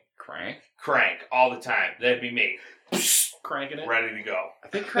going. Crank? Crank all the time. That'd be me. Cranking it. Ready to go. I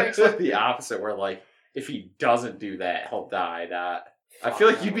think Crank's like the opposite, where like, if he doesn't do that, he'll die. I feel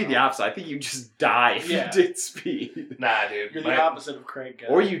like you'd be the opposite. I think you just die if Yeah. you did speed. Nah, dude. You're the opposite of Crank guy.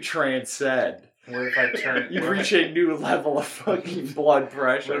 Or you transcend. What if I turn? You'd reach a new level of fucking blood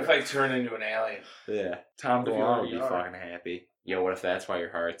pressure. What if I turn into an alien? Yeah. Tom What if you DeLonge would already be are? fucking happy. Yo, what if that's why your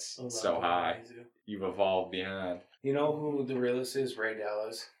heart's so high? You've evolved beyond. You know who the realist is? Ray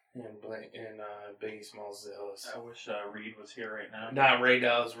Dallas and Biggie Smalls is the realist. I wish Reed was here right now. Not Ray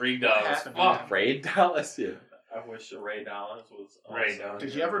Dallas. Reed Dallas. happened to Fuck. him? Ray Dallas, yeah. I wish Ray Dallas was Ray also Dallas. Did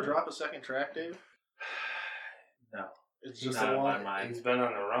here. you ever drop a second track, Dave? No. It's He's just not the on my one. mind. He's been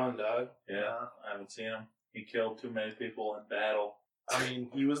on the run, dog. Yeah, I haven't seen him. He killed too many people in battle. I mean,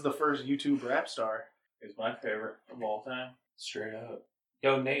 he was the first YouTube rap star. He's my favorite of all time. Straight up.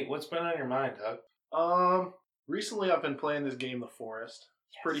 Yo, Nate, what's been on your mind, dog? Recently I've been playing this game, The Forest.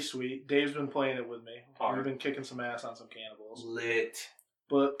 It's pretty sweet. Dave's been playing it with me. Hard. We've been kicking some ass on some cannibals. Lit.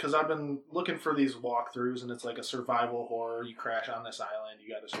 But because I've been looking for these walkthroughs, and it's like a survival horror. You crash on this island,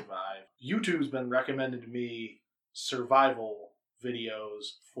 you got to survive. YouTube's been recommending to me survival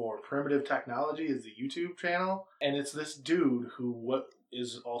videos for Primitive Technology is the YouTube channel, and it's this dude who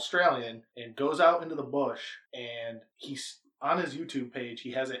is Australian and goes out into the bush, and he's on his YouTube page.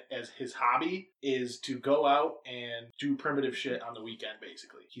 He has it as his hobby is to go out and do primitive shit on the weekend.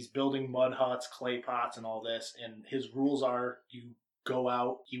 Basically, he's building mud huts, clay pots, and all this. And his rules are: you go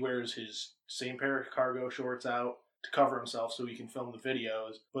out. He wears his same pair of cargo shorts out to cover himself so he can film the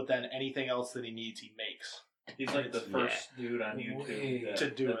videos. But then anything else that he needs, he makes. He's like the first dude on YouTube to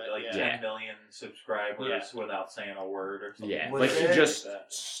do it, like 10 million subscribers without saying a word or something. Yeah, What like he is just,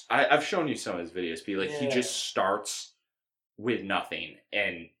 I've shown you some of his videos, but like he just starts with nothing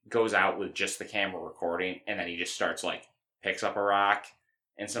and goes out with just the camera recording, and then he just starts like picks up a rock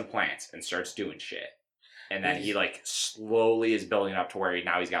and some plants and starts doing shit. And then he like slowly is building up to where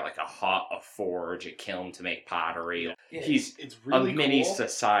he's got like a hut, a forge, a kiln to make pottery. Yeah, It's really a mini cool.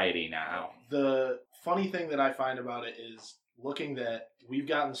 society now. The funny thing that I find about it is looking that we've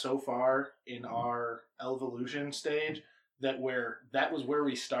gotten so far in our evolution stage that was where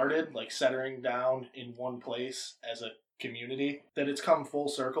we started, like settling down in one place as a community, that it's come full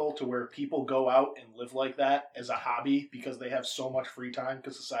circle to where people go out and live like that as a hobby because they have so much free time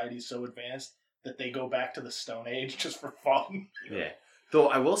because society is so advanced that they go back to the Stone Age just for fun. Yeah. Though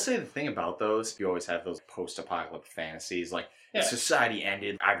I will say the thing about those, you always have those post-apocalyptic fantasies. Like, if society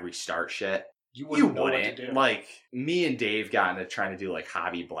ended, I'd restart shit. You wouldn't know what to do. Like, me and Dave got into trying to do, like,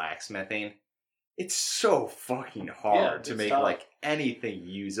 hobby blacksmithing. It's so fucking hard to make, tough. like, anything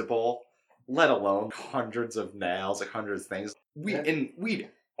usable, let alone hundreds of nails, like, hundreds of things. We'd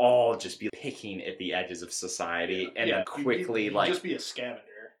all just be picking at the edges of society and then quickly, you'd like... just be a scavenger.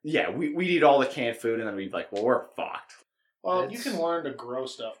 Yeah, we'd eat all the canned food and then we'd be like, well, we're fucked. Well, you can learn to grow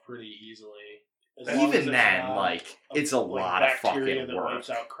stuff pretty easily. Even then, like, it's a lot of bacteria fucking that work. wipes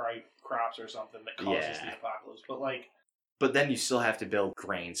out crops or something that causes the apocalypse. But, like... But then you still have to build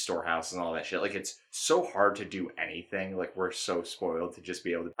grain storehouses and all that shit. Like, it's so hard to do anything. Like, we're so spoiled to just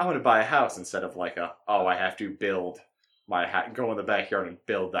be able to... I want to buy a house instead of, like, I have to build go in the backyard and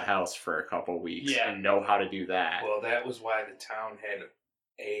build the house for a couple weeks and know how to do that. Well, that was why the town had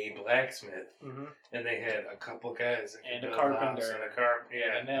a blacksmith, and they had a couple guys that and could a build carpenter,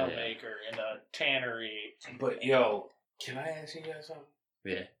 and a nail maker, and a tannery. But yo, can I ask you guys something?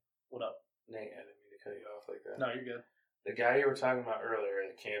 Yeah. What up? Nate, I didn't mean to cut you off like that. No, you're good. The guy you were talking about earlier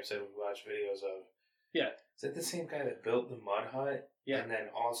at the camp said we watched videos of. Yeah. Is that the same guy that built the mud hut? Yeah. And then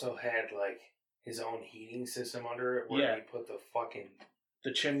also had like his own heating system under it where he put the fucking...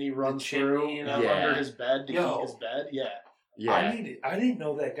 The chimney runs chimney, through under his bed to heat his bed. Yeah. Yeah. I didn't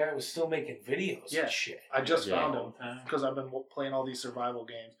know that guy was still making videos and shit. I just found him because I've been playing all these survival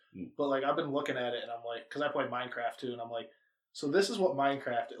games. But like I've been looking at it and I'm like, because I play Minecraft too, and I'm like, so this is what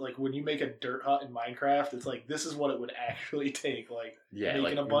Minecraft, like when you make a dirt hut in Minecraft, it's like this is what it would actually take. Like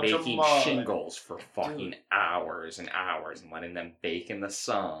making a bunch of mud. Shingles for fucking hours and hours and letting them bake in the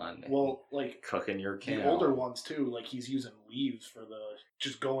sun. Well, like cooking your kiln. The older ones too, like he's using leaves for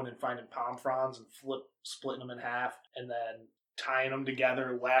just going and finding palm fronds and splitting them in half and then tying them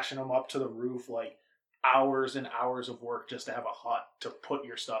together, lashing them up to the roof, like hours and hours of work just to have a hut to put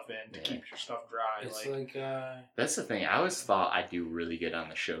your stuff in to keep your stuff dry. It's like that's the thing. I always thought I'd do really good on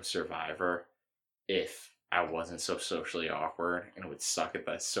the show Survivor if I wasn't so socially awkward and would suck at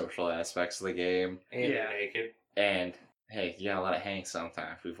the social aspects of the game. And you're naked. And hey, you gotta let it hang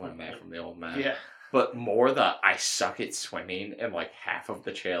sometimes. We've learned that from the old man. Yeah. But more the I suck at swimming, and like half of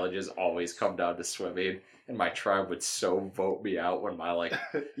the challenges always come down to swimming, and my tribe would so vote me out when my like,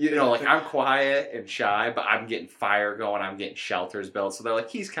 like I'm quiet and shy, but I'm getting fire going, I'm getting shelters built, so they're like,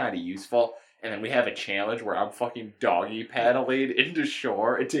 he's kind of useful. And then we have a challenge where I'm fucking doggy paddling into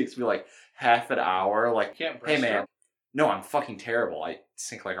shore. It takes me like half an hour. Like, hey man, no, I'm fucking terrible. I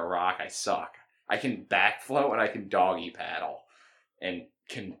sink like a rock. I suck. I can back float and I can doggy paddle and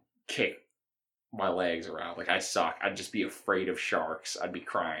can kick my legs around. Like, I suck. I'd just be afraid of sharks. I'd be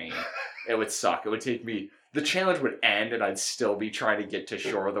crying. It would suck. It would take me... The challenge would end and I'd still be trying to get to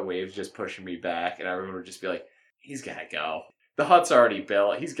shore. The waves just pushing me back. And everyone would just be like, he's gotta go. The hut's already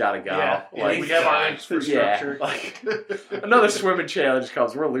built. He's gotta go. Yeah, like, we have our infrastructure. Yeah, like, another swimming challenge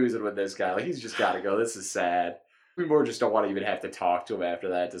comes. We're losing with this guy. Like, he's just gotta go. This is sad. We more just don't want to even have to talk to him after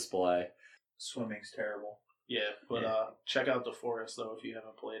that display. Swimming's terrible. Yeah, but check out The Forest, though, if you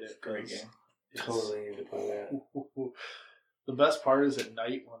haven't played it. Great game. Totally need to play that. The best part is at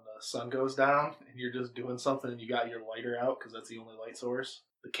night when the sun goes down and you're just doing something and you got your lighter out because that's the only light source,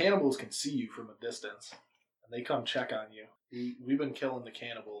 the cannibals can see you from a distance and they come check on you. We've been killing the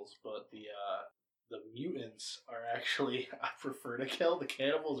cannibals, but the mutants are actually, I prefer to kill. The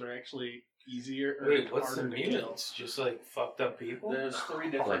cannibals are actually easier. Or Wait, what's the harder to mutants? Just like fucked up people? There's 3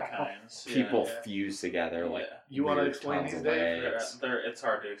 different kinds. People Yeah. fuse together like. You want to weird explain tons these, of Dave? legs. It's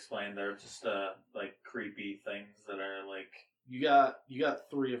hard to explain. They're just like creepy things that are like. You got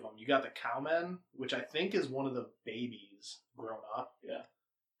 3 of them. You got the cowmen, which I think is one of the babies grown up. Yeah.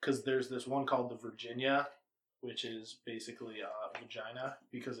 Because there's this one called the Virginia, which is basically a vagina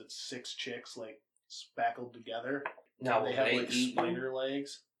because it's 6 chicks like spackled together. Now, They will have they like eat you? spider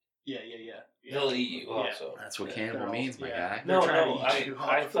legs. Yeah. They'll eat you Yeah. also. That's what Yeah, cannibal they're means, all- my yeah. guy. No, They're trying to eat you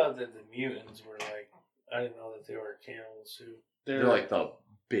I off. thought that the mutants were like, I didn't know that they were cannibals too. They're like the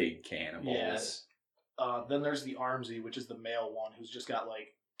big cannibals. Yeah. Then there's the Armsy, which is the male one, who's just got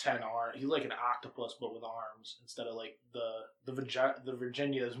like 10 arms. He's like an octopus, but with arms instead of like the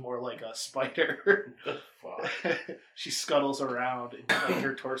Virginia is more like a spider. Fuck. She scuttles around and like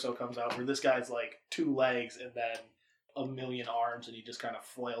her torso comes out. Where this guy's like 2 legs and then a million arms, and he just kind of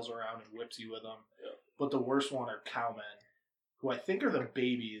flails around and whips you with them. Yeah. But the worst one are cowmen, who I think are the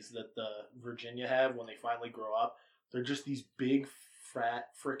babies that the Virginia have when they finally grow up. They're just these big, fat,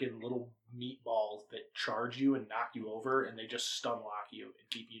 freaking little meatballs that charge you and knock you over, and they just stun lock you and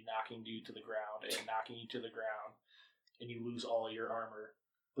keep you knocking you to the ground and knocking you to the ground, and you lose all your armor.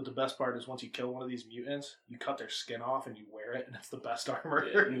 But the best part is once you kill one of these mutants, you cut their skin off and you wear it, and it's the best armor.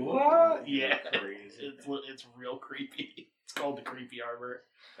 Yeah. What? Yeah. Crazy. It's real creepy. It's called the creepy armor.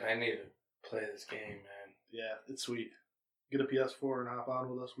 I need to play this game, man. Yeah, it's sweet. Get a PS4 and hop on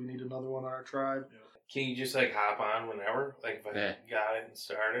with us. We need another one on our tribe. Can you just like hop on whenever? Like if I Yeah. got it and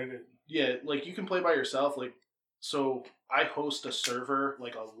started it? Yeah, like you can play by yourself. Like, so I host a server,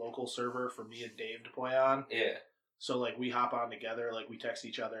 like a local server for me and Dave to play on. Yeah. So like we hop on together, like we text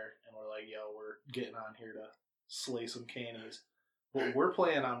each other and we're like, yo, we're getting on here to slay some cannies. But we're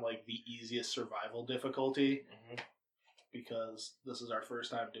playing on like the easiest survival difficulty hmm because this is our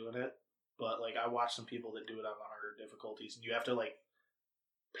first time doing it. But like I watched some people that do it on the harder difficulties, and you have to like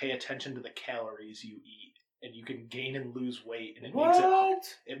pay attention to the calories you eat, and you can gain and lose weight, and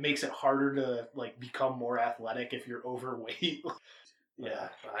it makes it harder to like become more athletic if you're overweight. Yeah,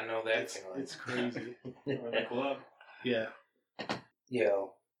 I know that it's, feeling. it's crazy. We're in the club. Yeah,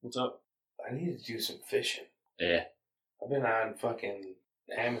 Yo, what's up? I need to do some fishing. Yeah. I've been on fucking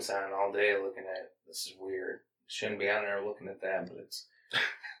Amazon all day looking at. This is weird. Shouldn't be on there looking at that, but it's.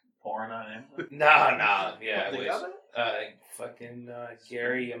 Pouring on him. Nah. Yeah, They it got was, it? fucking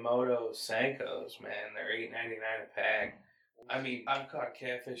Gary Yamato Senkos, man. They're $8.99 a pack. I mean, I've caught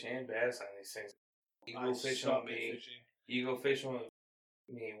catfish and bass on these things. You go fishing suck with at me. fishing. You go fishing with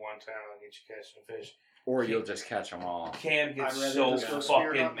me one time, I'll get you catching a fish. Or you'll just catch them all. Cam gets I'd rather so just go spear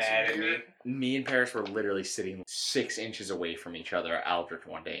fucking hunt mad some at me. deer. Me and Paris were literally sitting 6 inches away from each other at Aldrich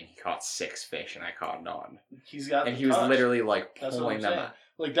one day, and he caught 6 fish, and I caught none. He's got. And the he was touch. literally like That's what pulling I'm them saying. out.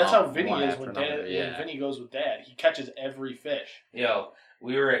 Like that's Oh, how Vinny one is after when another, Dad. yeah. When Vinny goes with Dad, he catches every fish. Yo,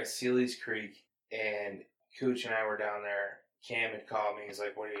 we were at Sealy's Creek, and Cooch and I were down there. Cam had called me. He's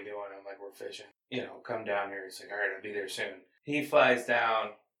like, "What are you doing?" I'm like, "We're fishing. You know, come down here." He's like, "All right, I'll be there soon." He flies down.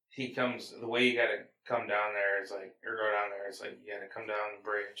 He comes. The way you gotta come down there is like, or go down there is like, you gotta come down the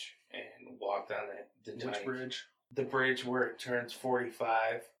bridge and walk down the Which dike. bridge? The bridge where it turns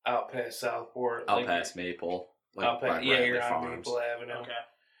 45 out past Southport. Out like, past Maple. Like Out by past, yeah, Bradley you're on Farms. Maple Avenue. Okay.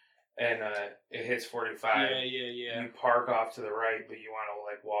 And it hits 45. Yeah. You park off to the right, but you want to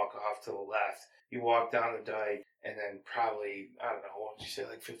like walk off to the left. You walk down the dike, and then probably, I don't know, what would you say,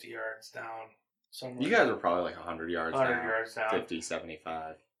 like 50 yards down? Somewhere. You guys were probably like 100 yards 100 down. yards down. 50,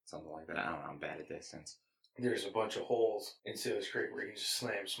 75, something like that. I don't know. I'm bad at distance. There's a bunch of holes in Sealy's Creek where you can just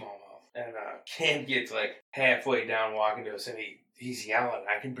slam smallmouth. And Cam gets like halfway down walking to us, and he's yelling.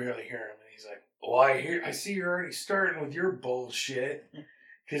 I can barely hear him, and he's like, "Well, I see you're already starting with your bullshit."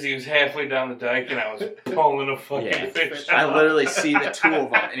 Because he was halfway down the dike, and I was pulling a fucking Yeah. fish I out. literally see the 2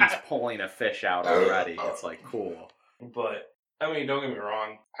 of them, and he's pulling a fish out already. It's like, cool. But, I mean, don't get me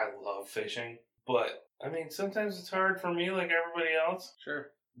wrong. I love fishing. But, I mean, sometimes it's hard for me like everybody else. Sure.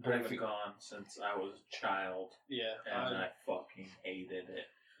 But I've if you, gone since I was a child, Yeah. and I fucking hated it.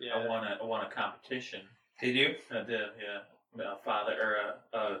 yeah. I won a competition. did you? I did, yeah. A father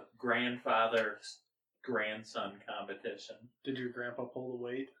or a grandfather's grandson competition. Did your grandpa pull the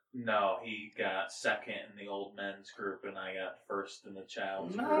weight? No, he got second in the old men's group, and I got first in the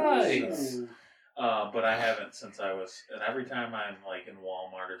child's Nice. group. So, But I haven't since I was. And every time I'm like in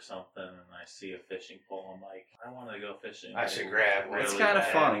Walmart or something and I see a fishing pole, I'm like, I want to go fishing. I should grab one. It's really kind of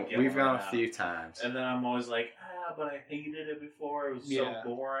bad fun. and get We've one gone a out. few times. And then I'm always like, but I hated it before. It was Yeah. so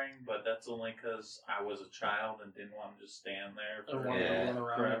boring. But that's only because I was a child and didn't want to just stand there. I For wanted Yeah. to run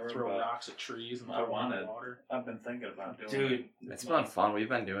around forever, and throw but rocks at trees and I throw them in wanted- the water. I've been thinking about doing Dude, it. It's been fun. We've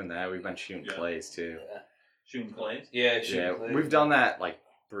been doing that. We've been shooting Yeah. clays too. Shooting clays. Yeah, Yeah, we've done that like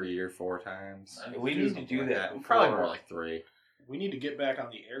 3 or 4 times. We need to do that. Like Probably before. more like 3. We need to get back on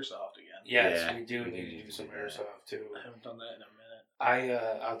the airsoft again. Yes, Yeah, we do we need need to do to some do that. airsoft too. I haven't done that in a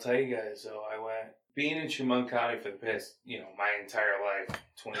minute. I'll tell you guys though, I went being in Chemung County for the past, my entire life,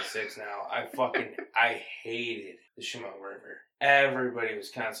 26 now. I hated the Chemung River. Everybody was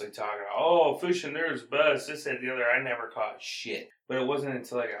constantly talking about, oh, fishing there's best, this, that, the other. I never caught shit. But it wasn't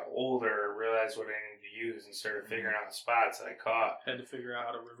until I got older, realized what I needed to use, and started figuring out spots that I caught. Had to figure out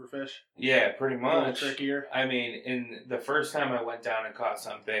how to river fish. Yeah, pretty A little much. trickier. I mean, in the first time I went down and caught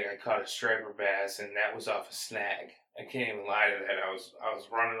something big, I caught a striper bass, and that was off a snag. I can't even lie to that. I was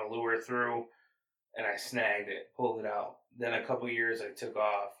running a lure through, and I snagged it, pulled it out. Then a couple years I took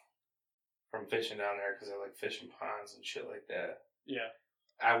off from fishing down there because I like fishing ponds and shit like that. Yeah.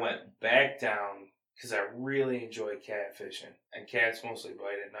 I went back down because I really enjoy catfishing, and cats mostly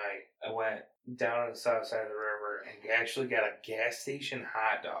bite at night. I went down on the south side of the river and actually got a gas station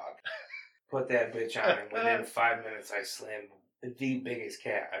hot dog. Put that bitch on, and within 5 minutes I slammed the biggest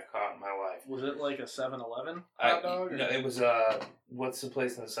cat I've caught in my life. Was it like a 7-Eleven hot dog? Or? No, it was what's the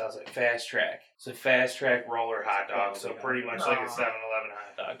place in the south side? Fast Track. It's a Fast Track roller hot dog, so pretty much like a 7-Eleven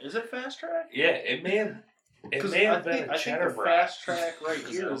hot dog. Is it Fast Track? Yeah, it may have. It 'Cause may I have been think, a I think cheddar the brat. Fast Track right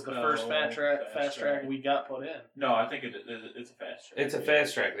here is the No, first Fast Track Fast Track. we got put in. No, I think it's a fast track. It's a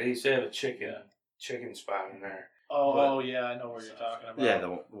Fast Track. They used to have a chicken spot in there. Oh, yeah, I know what you're talking about. Yeah, the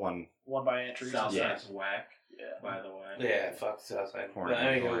one one by Aunt Teresa's. Southside's Yeah. whack, Yeah. by the way. Yeah, fuck the south side. corner But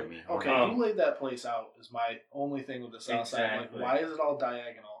anyway, behind me. Okay, Um, you laid that place out is my only thing with the South Side. Like, Exactly. why is it all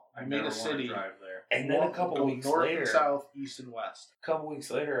diagonal? I You made never a want to city. drive there. and then a couple go weeks north later, and south, east and west. a couple weeks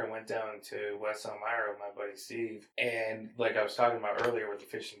later, I went down to West Elmira with my buddy Steve, and like I was talking about earlier with the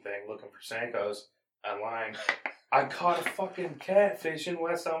fishing thing, looking for Sankos online, I caught a fucking catfish in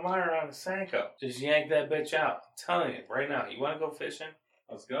West Elmira on a Sanko. Just yank that bitch out. I'm telling you right now, you want to go fishing?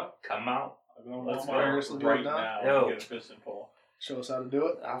 Let's go. Come out. I'll go to Let's Walmart go. right now Yo. and get a fishing pole. Show us how to do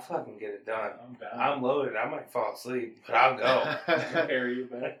it. I'll fucking get it done. I'm down. I'm loaded. I might fall asleep, but I'll go. I'll carry you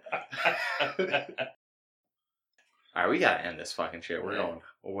back. All right, we gotta end this fucking shit. We're Yeah. going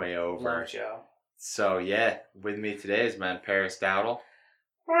way over. Love y'all. So yeah, with me today is man Paris Dowdle.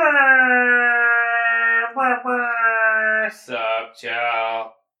 Sup,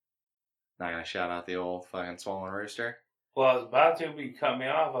 y'all? Not gonna shout out the old fucking swollen rooster. Well, I was about to, but you cut me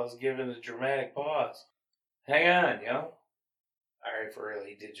off. I was giving a dramatic pause. Hang on, yo. Alright, for real,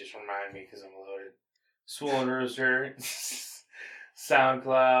 he did just remind me because I'm loaded. Swollen Rooster,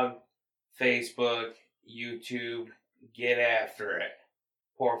 SoundCloud, Facebook, YouTube, get after it.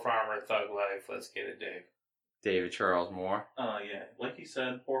 Poor Farmer, Thug Life, let's get it, Dave. David Charles Moore. Yeah, like you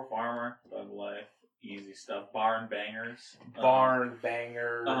said, Poor Farmer, Thug Life, easy stuff. Barn Bangers. Barn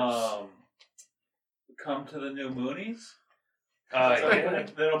Bangers. Come to the new Moonies. Yeah.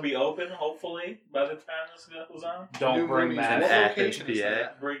 That'll be open, hopefully, by the time this goes on. Don't New bring movies. meth. What Athens, location is PA.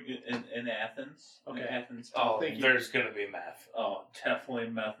 that? Bring in Athens. Okay. In Athens. Oh, Thank you. there's gonna be meth. Oh, definitely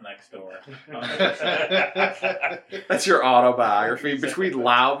meth next door. That's your autobiography. Between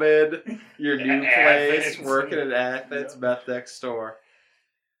Loudman, your new place, Athens. working at Athens, Meth next door.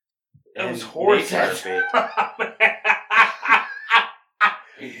 That was and horse Nate Murphy.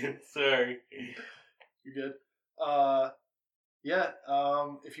 Sorry. You're good.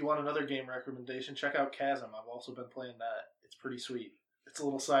 If you want another game recommendation, check out Chasm. I've also been playing that. It's pretty sweet. It's a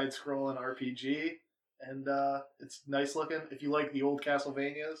little side-scrolling RPG, and it's nice looking. If you like the old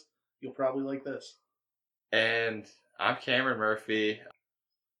Castlevanias, you'll probably like this. And I'm Cameron Murphy.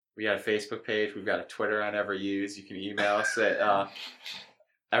 We got a Facebook page. We've got a Twitter I never use. You can email us at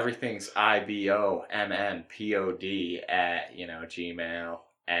everything's IBOMMPOD at Gmail,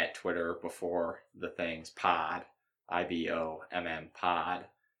 at Twitter before the things pod. IBOMM pod.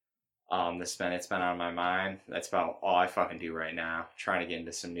 It's been on my mind. That's about all I fucking do right now. Trying to get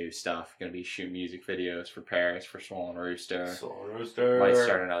into some new stuff. Gonna be shooting music videos for Paris, for Swollen Rooster. Swollen Rooster. Might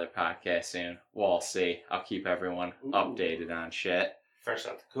start another podcast soon. We'll all see. I'll keep everyone Ooh. updated on shit. Fresh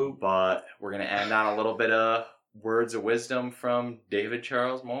out the coop. But we're gonna end on a little bit of words of wisdom from David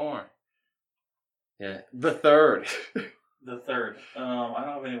Charles Moore. Yeah, the third. The third. I don't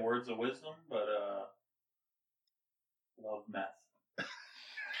have any words of wisdom, but love meth.